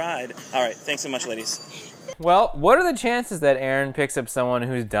Yeah You Ride. All right, thanks so much, ladies. Well, what are the chances that Aaron picks up someone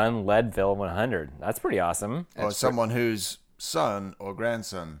who's done Leadville 100? That's pretty awesome. Or someone whose son or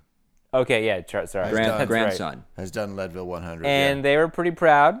grandson. Okay, yeah, sorry. Grandson. Has done Leadville 100. And they were pretty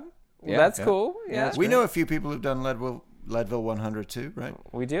proud. Well, that's cool. Yeah, we know a few people who've done Leadville 100 too, right?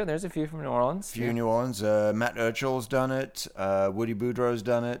 We do. There's a few from New Orleans. A few in New Orleans. Matt Urchel's done it. Woody Boudreau's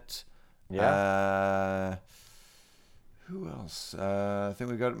done it. Yeah. Who else? I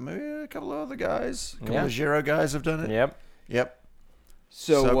think we got maybe a couple of other guys. A couple of Giro guys have done it. Yep.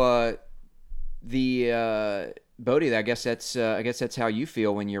 So the Boedi, I guess that's how you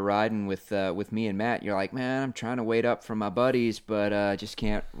feel when you're riding with me and Matt. You're like, man, I'm trying to wait up for my buddies, but I just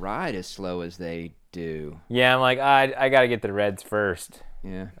can't ride as slow as they do. Yeah, I'm like, I gotta get the reds first.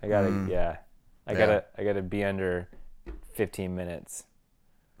 Yeah. I gotta be under 15 minutes.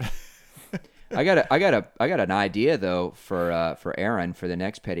 I got an idea though for Aaron for the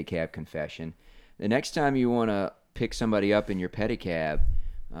next pedicab confession. The next time you want to pick somebody up in your pedicab,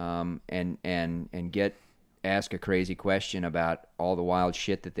 and get ask a crazy question about all the wild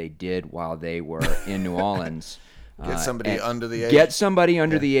shit that they did while they were in New Orleans. Get somebody under the age. Get somebody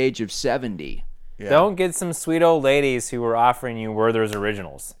under the age of 70. Yeah. Don't get some sweet old ladies who were offering you Werther's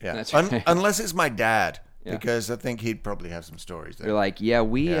Originals. Yeah. That's right. Unless it's my dad, Yeah. because I think he'd probably have some stories there. They're like,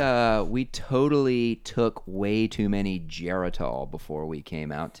 we totally took way too many Geritol before we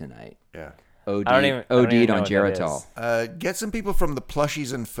came out tonight. Yeah. OD'd I don't even know on what that Geritol. Get some people from the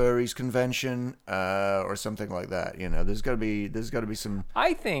Plushies and Furries convention, or something like that. You know, there's got to be some.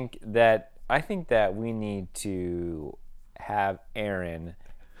 I think that we need to have A-aron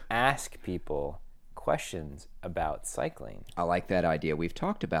ask people questions about cycling. I like that idea. We've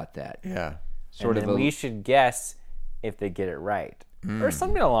talked about that. Yeah. We should guess if they get it right, or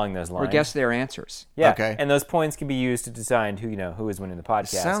something along those lines. Or guess their answers. Yeah. Okay. And those points can be used to decide who is winning the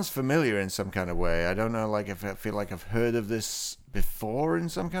podcast. Sounds familiar in some kind of way. I don't know, like if I feel like I've heard of this before in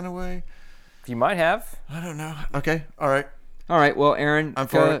some kind of way. You might have. I don't know. Okay. All right. All right. Well, Aaron, I'm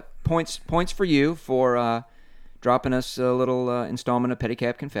for it. Points for you for dropping us a little installment of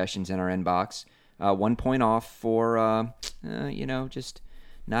Pedicab Confessions in our inbox. 1 point off for just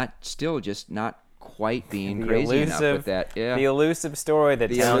not quite being crazy enough with that. Yeah. The elusive story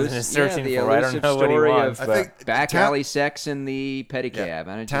that Townsend is searching for. I don't know what he wants. I think back alley sex in the pedicab.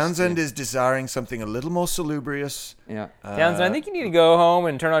 Yeah. Townsend is desiring something a little more salubrious. Yeah. Townsend, I think you need to go home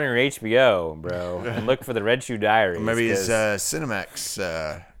and turn on your HBO, bro, and look for the Red Shoe Diaries. Maybe his Cinemax.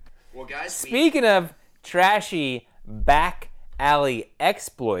 Well, guys, speaking of trashy back alley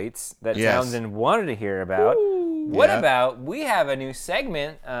exploits that Townsend wanted to hear about, what about we have a new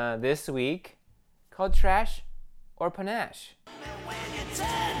segment this week called Trash or Panache.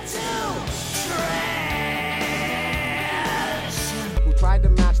 Who tried to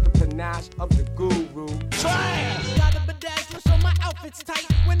match the panache of the guru? Trash! Got a bedazzler so my outfit's tight.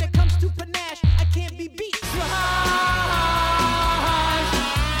 When it comes to panache, I can't be beat. Trash!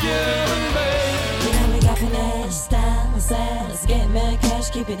 Yeah, baby. You know we got panache style and style. Let's get mad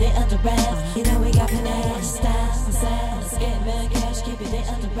cash, keeping it under wraps. You know we got panache style and style. Let's get mad cash, keeping it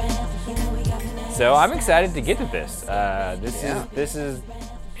under wraps. You know we got panache. So I'm excited to get to this. This is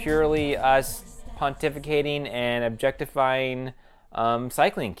purely us pontificating and objectifying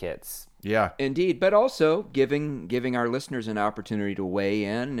cycling kits. Yeah, indeed, but also giving our listeners an opportunity to weigh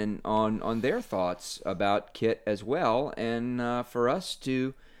in and on their thoughts about kit as well, and for us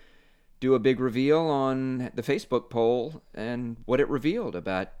to do a big reveal on the Facebook poll and what it revealed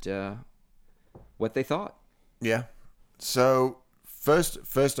about what they thought. Yeah. So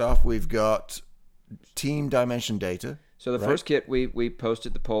first off, we've got team dimension data. So the first kit we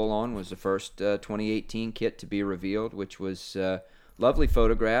posted the poll on was the first 2018 kit to be revealed, which was a lovely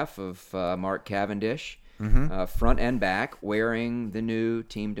photograph of Mark Cavendish, front and back, wearing the new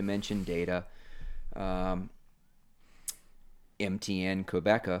team dimension data MTN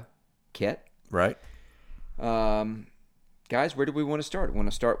Quebeca kit. Right. Guys, where do we want to start? We want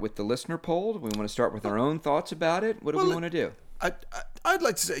to start with the listener poll? Do we want to start with our own thoughts about it? What do we want to do? I'd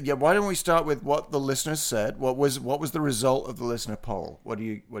like to say, why don't we start with what the listeners said? What was the result of the listener poll? What do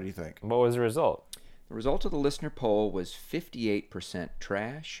you think? What was the result? The result of the listener poll was 58%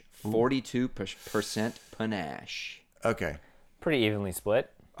 trash, 42% panache. Okay. Pretty evenly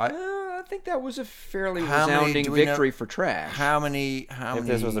split. I think that was a fairly resounding victory for trash. How many if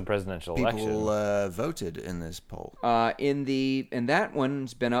this was a presidential people election. voted in this poll? And that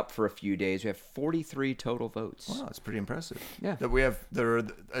one's been up for a few days. We have 43 total votes. Wow, that's pretty impressive. Yeah.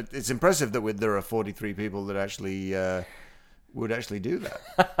 It's impressive that there are 43 people that actually would actually do that.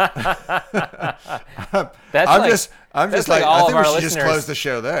 I'm just like I think we should just close the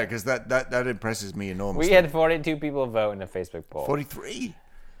show there, because that impresses me enormously. We had 42 people vote in a Facebook poll. 43.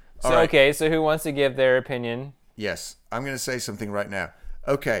 So right. Okay, so who wants to give their opinion? Yes, I'm going to say something right now.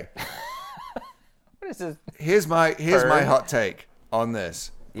 Okay. What is this? Here's my hot take on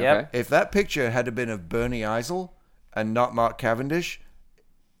this. Yep. Okay. If that picture had been of Bernie Eisel and not Mark Cavendish,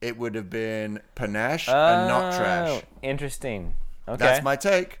 it would have been panache and not trash. Interesting. Okay. That's my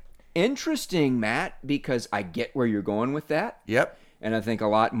take. Interesting, Matt, because I get where you're going with that. Yep. And I think a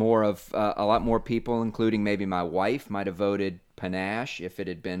lot more people, including maybe my wife, might have voted panache if it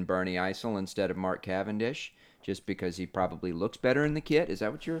had been Bernie Eisel instead of Mark Cavendish, just because he probably looks better in the kit. Is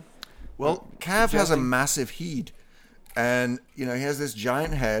that what you're? Well, Cav has a massive head, and he has this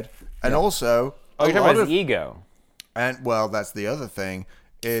giant head, and also you're talking about his ego. And well, that's the other thing,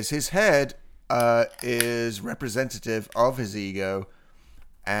 is his head is representative of his ego,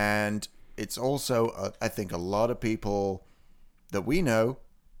 and it's also I think a lot of people that we know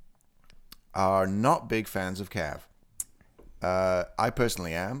are not big fans of Cav. I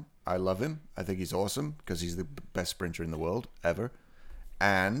personally am. I love him. I think he's awesome because he's the best sprinter in the world ever.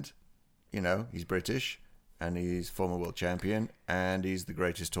 And, he's British. And he's former world champion, and he's the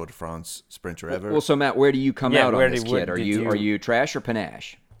greatest Tour de France sprinter ever. Well, so Matt, where do you come out on this kit? Are you trash or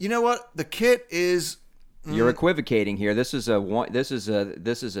panache? You know what? The kit is. You're equivocating here. This is a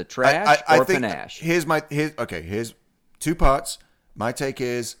trash or panache. Here's 2 parts. My take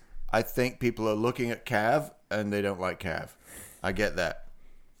is I think people are looking at Cav and they don't like Cav. I get that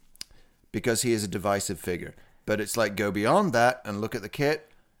because he is a divisive figure. But it's like go beyond that and look at the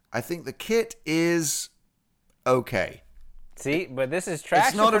kit. I think the kit is. Okay. See, but this is trash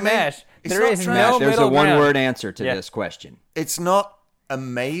it's not or panache. There is no There's middle a one-word ground. answer to this question. It's not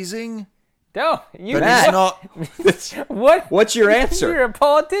amazing. No, but it's not. What? What's your answer? You're a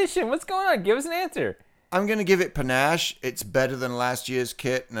politician. What's going on? Give us an answer. I'm going to give it panache. It's better than last year's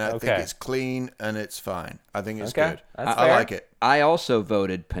kit, and I think it's clean and it's fine. I think it's good. I like it. I also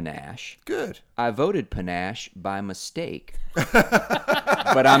voted panache. Good. I voted panache by mistake.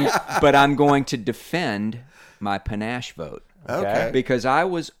 but I'm going to defend my panache vote. Okay. Because I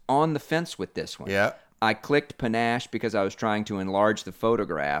was on the fence with this one. Yeah. I clicked panache because I was trying to enlarge the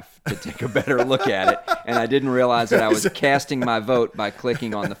photograph to take a better look at it, and I didn't realize that I was casting my vote by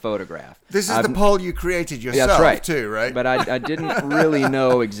clicking on the photograph. This is the poll you created yourself, that's right. too, right? But I didn't really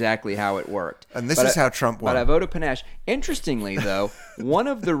know exactly how it worked. And this is how Trump won. But I voted panache. Interestingly, though, one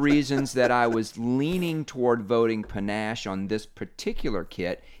of the reasons that I was leaning toward voting panache on this particular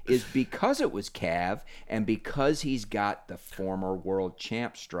kit is because it was Cav and because he's got the former world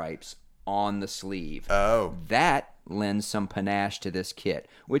champ stripes on the sleeve. Oh. That lends some panache to this kit,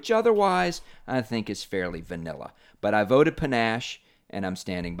 which otherwise I think is fairly vanilla. But I voted panache, and I'm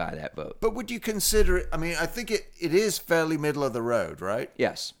standing by that vote. But would you consider it, I think it is fairly middle of the road, right?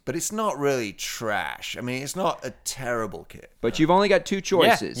 Yes. But it's not really trash. It's not a terrible kit. But you've only got 2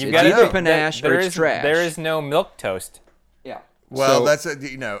 choices. Yeah, it's either panache or it's trash. There is no milk toast. Yeah. Well,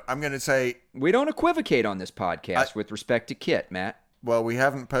 I'm going to say... We don't equivocate on this podcast with respect to kit, Matt. Well, we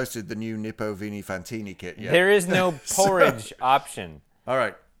haven't posted the new Nippo Vini Fantini kit yet. There is no porridge option. All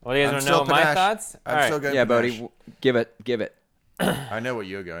right. Well, you guys want to know my thoughts? I'm still going panache. Boedi, give it. I know what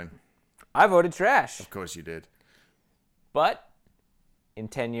you're going. I voted trash. Of course you did. But in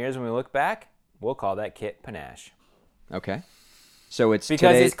 10 years, when we look back, we'll call that kit panache. Okay. So it's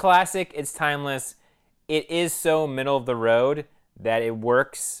because it's classic, it's timeless. It is so middle of the road that it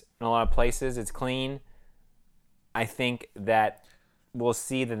works in a lot of places. It's clean. I think that we'll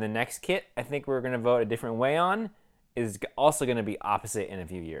see that the next kit, I think we're going to vote a different way on, is also going to be opposite in a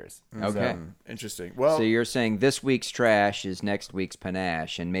few years. Okay. Interesting. Well, so you're saying this week's trash is next week's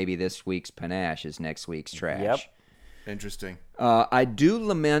panache, and maybe this week's panache is next week's trash. Yep. Interesting. I do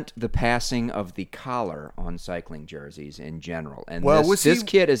lament the passing of the collar on cycling jerseys in general. And this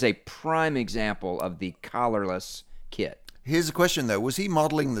kit is a prime example of the collarless kit. Here's a question, though. Was he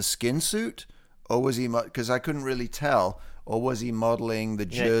modeling the skin suit? Or was he, because I couldn't really tell, or was he modeling the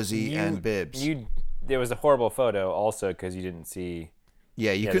jersey and bibs? There was a horrible photo also because you didn't see.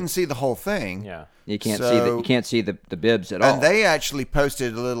 Yeah, you couldn't see the whole thing. Yeah, you can't see the bibs at all. And they actually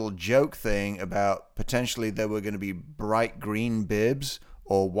posted a little joke thing about potentially there were going to be bright green bibs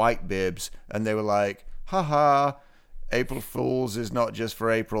or white bibs, and they were like, "Haha, April Fools is not just for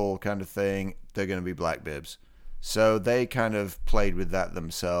April," kind of thing. They're going to be black bibs. So they kind of played with that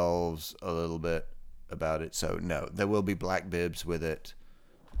themselves a little bit about it. So no, there will be black bibs with it,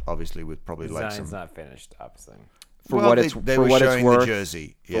 obviously with probably the like some. Design's not finished, obviously. For what it's worth,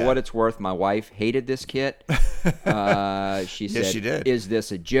 jersey. Yeah. For what it's worth, my wife hated this kit. She said, yes, she did. "Is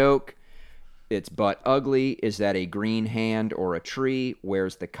this a joke? It's butt ugly. Is that a green hand or a tree?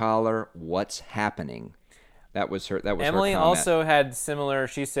 Where's the collar? What's happening?" That was her. That was Emily her comment. also had similar.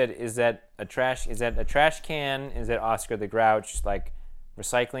 She said, "Is that a trash? Is that a trash can? Is that Oscar the Grouch like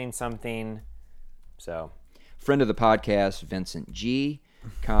recycling something?" So, friend of the podcast, Vincent G,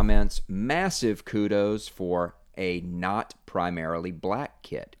 comments, "Massive kudos for a not primarily black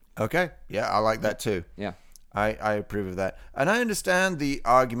kit." Okay, yeah, I like that too. Yeah, I approve of that, and I understand the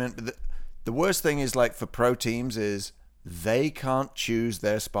argument. But the worst thing is like for pro teams is they can't choose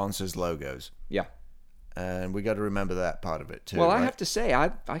their sponsors' logos. Yeah. And we got to remember that part of it too. Well, right? I have to say,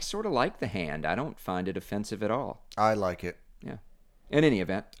 I sort of like the hand. I don't find it offensive at all. I like it. Yeah. In any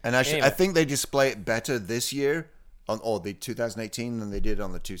event. And I think they display it better this year on the 2018 than they did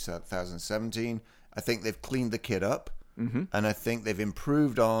on the 2017. I think they've cleaned the kit up, and I think they've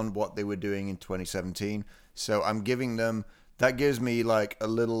improved on what they were doing in 2017. So I'm giving them, that gives me like a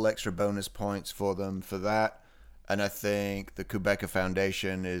little extra bonus points for them for that. And I think the Quebecer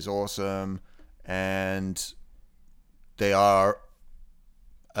Foundation is awesome. And they are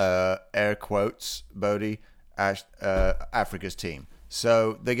air quotes, Boedi, Africa's team.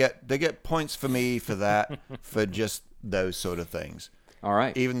 So they get points for me for that, for just those sort of things. All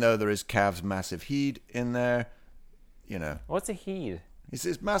right. Even though there is Cav's massive heed in there, What's a heed? He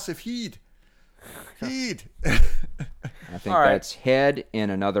says massive heed. Heed. I think that's head in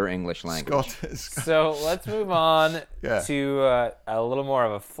another English language. So let's move on to a little more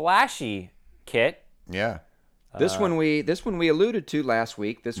of a flashy kit. Yeah. This one we alluded to last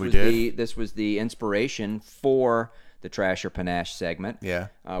week. This was the inspiration for the Trash or Panache segment. Yeah.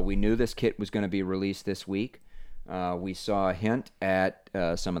 We knew this kit was going to be released this week. We saw a hint at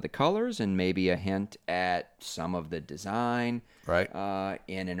some of the colors and maybe a hint at some of the design. Right.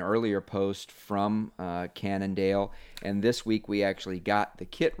 In an earlier post from Cannondale. And this week we actually got the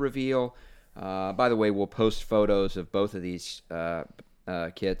kit reveal. By the way, we'll post photos of both of these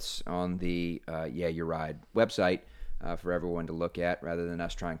kits on the Yeah You Ride website for everyone to look at rather than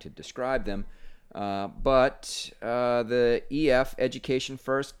us trying to describe them. But the EF Education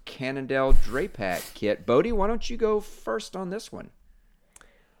First Cannondale Drapac kit. Boedi, why don't you go first on this one?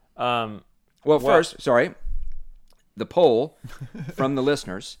 First, the poll from the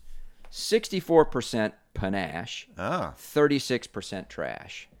listeners: 64% Panache, 36%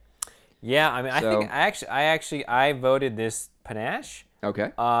 Trash. Yeah, I mean, I think I voted this Panache.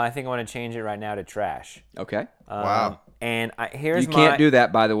 Okay. I think I want to change it right now to Trash. Okay. Wow. And you can't do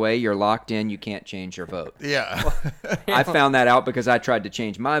that, by the way. You're locked in. You can't change your vote. Yeah. I found that out because I tried to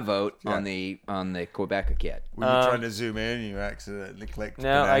change my vote on the Quebec kit. When you're trying to zoom in, you accidentally clicked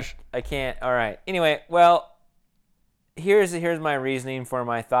Panache. I can't. All right. Anyway, well, here's my reasoning for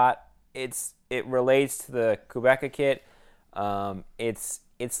my thought. It relates to the Quebec kit.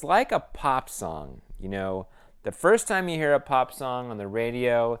 It's like a pop song. The first time you hear a pop song on the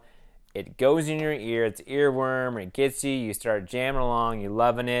radio, it goes in your ear, it's earworm, it gets you, you start jamming along, you're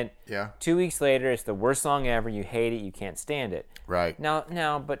loving it. Yeah. 2 weeks later, it's the worst song ever, you hate it, you can't stand it. Right.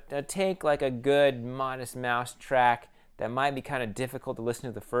 But take like a good Modest Mouse track that might be kind of difficult to listen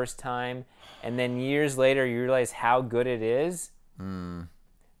to the first time, and then years later you realize how good it is.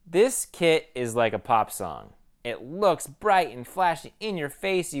 This kit is like a pop song. It looks bright and flashy in your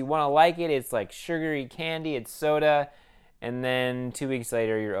face, you want to like it, it's like sugary candy, it's soda. And then 2 weeks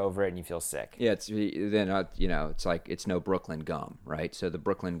later, you're over it and you feel sick. Yeah, it's like it's no Brooklyn Gum, right? So the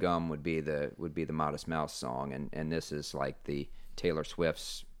Brooklyn Gum would be the Modest Mouse song, and this is like the Taylor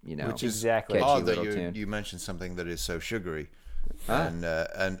Swift's, which is exactly odd that you mentioned something that is so sugary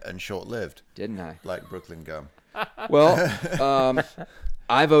and short-lived. Didn't I? Like Brooklyn Gum. Well,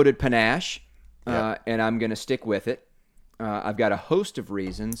 I voted Panache, and I'm going to stick with it. I've got a host of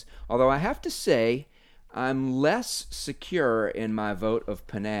reasons, although I have to say, I'm less secure in my vote of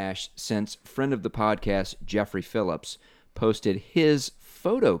Panache since friend of the podcast Jeffrey Phillips posted his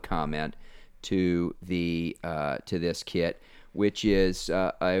photo comment to this kit, which is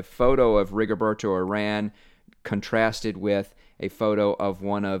a photo of Rigoberto Urán contrasted with a photo of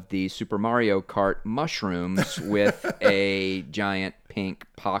one of the Super Mario Kart mushrooms with a giant pink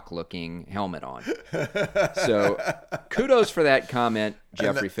Pac-looking helmet on. So kudos for that comment,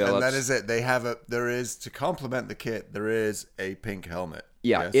 Jeffrey Phillips. And that is it. There is, to complement the kit, there is a pink helmet.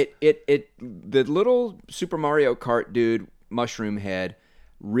 Yeah, yes? the little Super Mario Kart dude, mushroom head,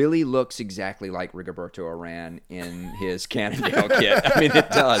 really looks exactly like Rigoberto Urán in his Cannondale kit. I mean, it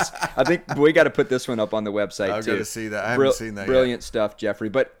does. I think we got to put this one up on the website, I've too. got to see that. I haven't seen that Brilliant yet. stuff, Jeffrey.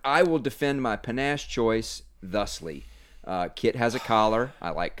 But I will defend my Panache choice thusly. Kit has a collar. I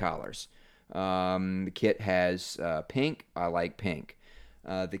like collars. The kit has pink. I like pink.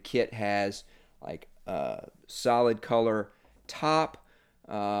 The kit has like solid color top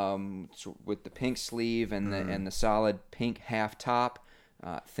with the pink sleeve and the solid pink half top.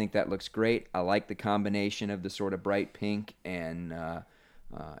 I think that looks great. I like the combination of the sort of bright pink and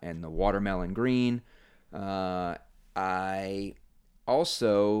the watermelon green. I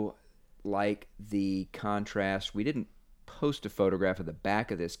also like the contrast. We didn't post a photograph of the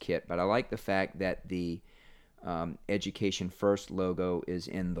back of this kit, but I like the fact that the Education First logo is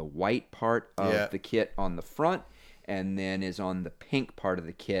in the white part of the kit on the front and then is on the pink part of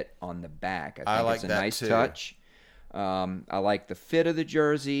the kit on the back. I think it's a nice touch. I like the fit of the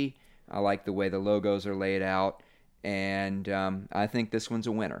jersey. I like the way the logos are laid out. And I think this one's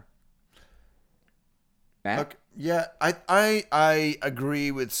a winner. Matt? Okay. Yeah, I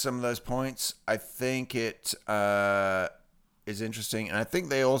agree with some of those points. I think it is interesting. And I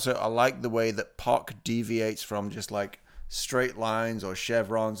think I like the way that POC deviates from just like straight lines or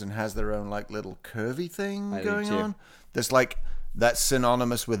chevrons and has their own like little curvy thing going on. That's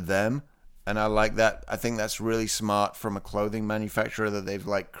synonymous with them. And I like that. I think that's really smart from a clothing manufacturer that they've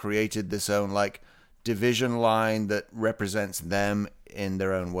like created this own like division line that represents them in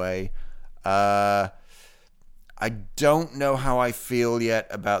their own way. I don't know how I feel yet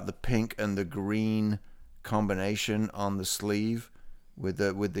about the pink and the green combination on the sleeve, with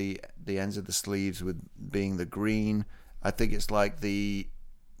the ends of the sleeves with being the green. I think it's like the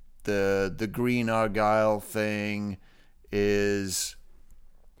green argyle thing is,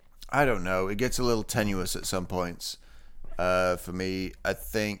 I don't know, it gets a little tenuous at some points for me. I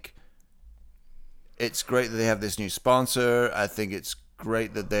think it's great that they have this new sponsor. I think it's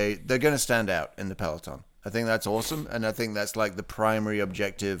great that they're going to stand out in the peloton. I think that's awesome, and I think that's like the primary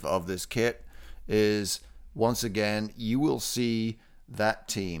objective of this kit is, once again, you will see that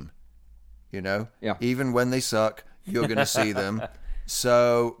team, even when they suck, you're going to see them.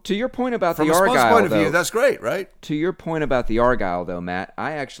 So to your point about from the a argyle, sponsor point of though, view, that's great, right? To your point about the argyle, though, Matt,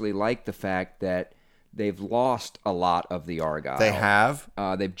 I actually like the fact that they've lost a lot of the argyle. They have.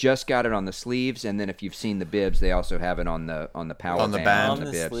 They've just got it on the sleeves, and then if you've seen the bibs, they also have it on the power on the band, band. On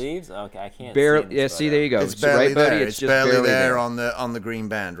the bibs. sleeves? Okay, I can't Barely, see yeah, this see, photo. there you go. It's barely right, there. Bodie? It's just barely there there on the green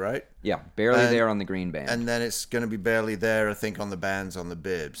band, right? Yeah, barely there on the green band. And then it's going to be barely there, I think, on the bands on the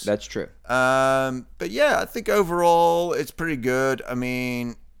bibs. That's true. But yeah, I think overall it's pretty good. I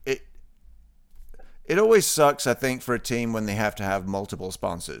mean, it always sucks, I think, for a team when they have to have multiple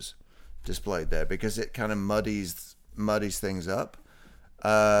sponsors displayed there, because it kind of muddies things up.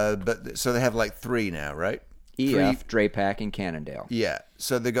 But so they have like 3 now, right? EF, Drapac, and Cannondale. Yeah.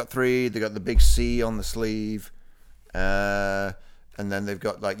 So they got 3. They got the big C on the sleeve, and then they've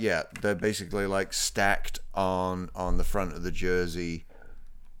got like, they're basically like stacked on the front of the jersey.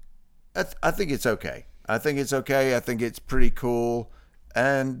 I think it's okay. I think it's pretty cool.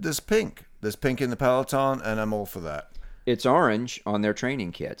 And there's pink. There's pink in the peloton, and I'm all for that. It's orange on their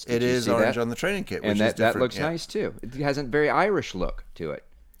training kits. It is orange on the training kit, which and is that looks nice too. It has a very Irish look to it.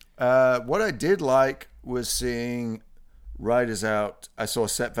 What I did like was seeing riders out. I saw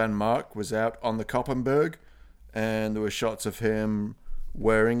Sepp Van Mark was out on the Koppenberg, and there were shots of him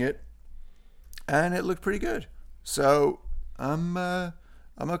wearing it, and it looked pretty good. So I'm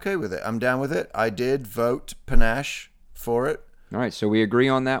okay with it. I'm down with it. I did vote Panache for it. All right, so we agree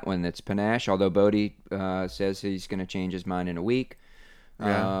on that one. It's Panache, although Boedi says he's going to change his mind in a week.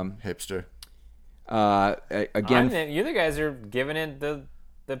 Hipster. Again, you the guys are giving it the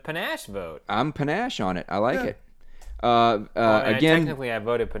Panache vote. I'm Panache on it. I like it. Again, technically I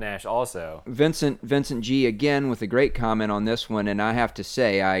voted Panache also. Vincent G again with a great comment on this one, and I have to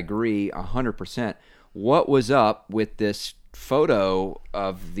say I agree 100%. What was up with this photo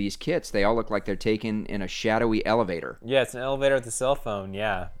of these kits? They all look like they're taken in a shadowy elevator. Yeah, it's an elevator with a cell phone.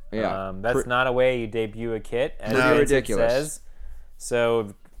 Yeah. Yeah. That's not a way you debut a kit, as Pretty Vincent ridiculous. says.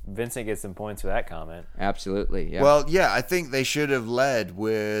 So Vincent gets some points for that comment. Absolutely. Yeah. Well, yeah, I think they should have led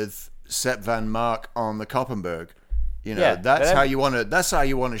with Sepp Van Mark on the Koppenberg. That's how you want to. That's how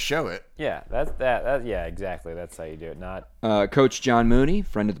you want to show it. Yeah, yeah, exactly. That's how you do it. Not Coach John Mooney,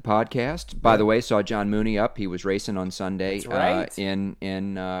 friend of the podcast. By the way, saw John Mooney up. He was racing on Sunday. That's right.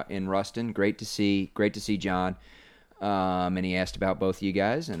 In Ruston. Great to see John. And he asked about both of you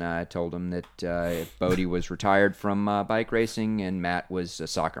guys, and I told him that Boedi was retired from bike racing and Matt was a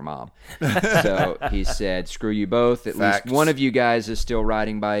soccer mom. So he said, "Screw you both. At Facts. least one of you guys is still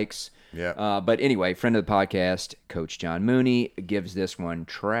riding bikes." Yeah. But anyway, friend of the podcast, Coach John Mooney, gives this one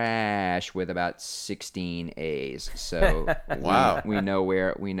trash with about 16 A's. So wow, we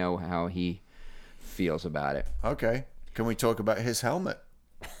know how he feels about it. Okay, can we talk about his helmet?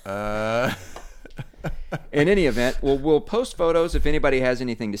 In any event, we'll post photos if anybody has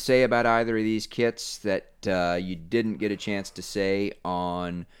anything to say about either of these kits that you didn't get a chance to say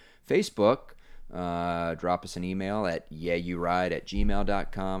on Facebook. Drop us an email at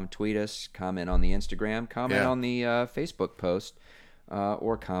yeayouride@gmail.com. Tweet us, comment on the Instagram, comment on the Facebook post,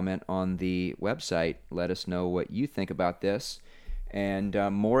 or comment on the website. Let us know what you think about this. And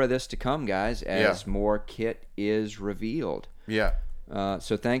more of this to come, guys, as more kit is revealed. Yeah.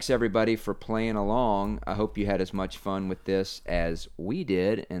 So thanks, everybody, for playing along. I hope you had as much fun with this as we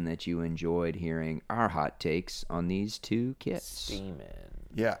did and that you enjoyed hearing our hot takes on these 2 kits. Steamin'.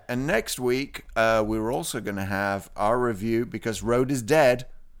 Yeah, and next week we're also going to have our review because Road is dead.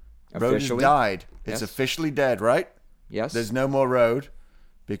 Road has died. It's officially dead, right? Yes. There's no more Road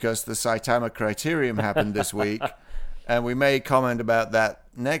because the Saitama Criterium happened this week. And we may comment about that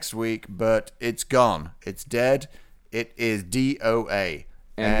next week, but it's gone. It's dead. It is DOA.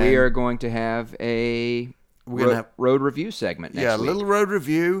 And we are going to have a we're gonna have road review segment next week. A little road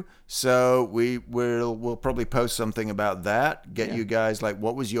review. So we'll probably post something about that. Get you guys like,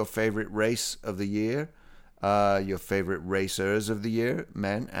 what was your favorite race of the year? Your favorite racers of the year,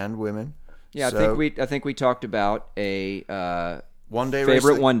 men and women. Yeah, so, I think we talked about a one-day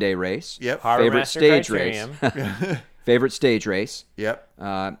favorite race. One-day race. Yep. Favorite stage race. Favorite stage race. Yep.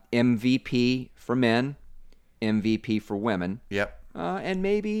 MVP for men, MVP for women. Yep. And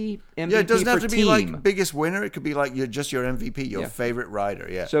maybe MVP for team. Yeah, it doesn't have to be like biggest winner. It could be like your MVP, your favorite rider.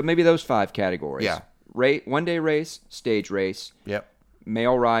 Yeah. So maybe those 5 categories. Yeah. One-day race, stage race. Yep.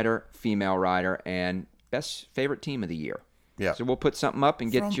 Male rider, female rider, and best favorite team of the year. Yeah. So we'll put something up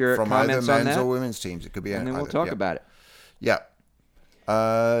and get your from comments either on men's that. or women's teams. It could be, and then we'll talk about it. Yeah.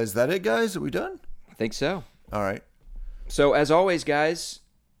 Is that it, guys? Are we done? I think so. All right. So as always, guys,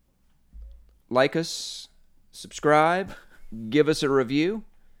 like us, subscribe, give us a review.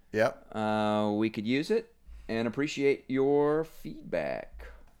 Yep. We could use it and appreciate your feedback.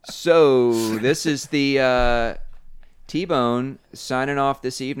 So this is the T-Bone signing off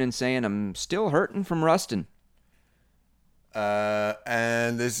this evening saying I'm still hurting from rusting.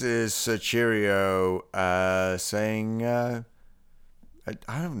 And this is Sachirio saying, I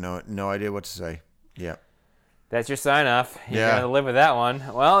have no idea what to say. Yeah. That's your sign off. You're going to live with that one.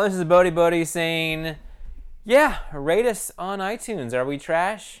 Well, this is Boedi saying, rate us on iTunes. Are we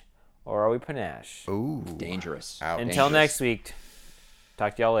trash or are we panache? Ooh. Dangerous. Until next week.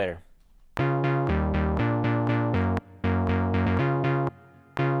 Talk to y'all later.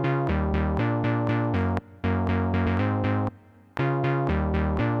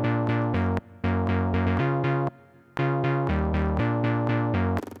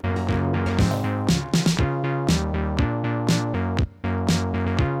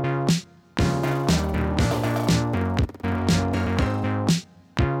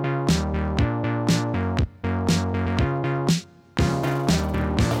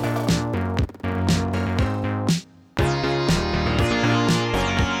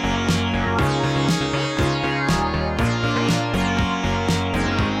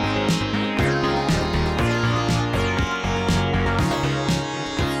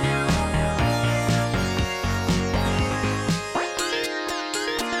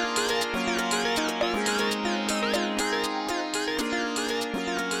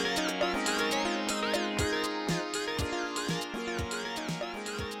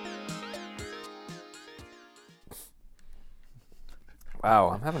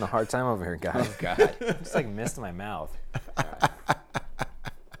 Wow, I'm having a hard time over here, guys. Oh, God. Just like mist in my mouth.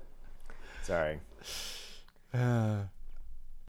 Sorry.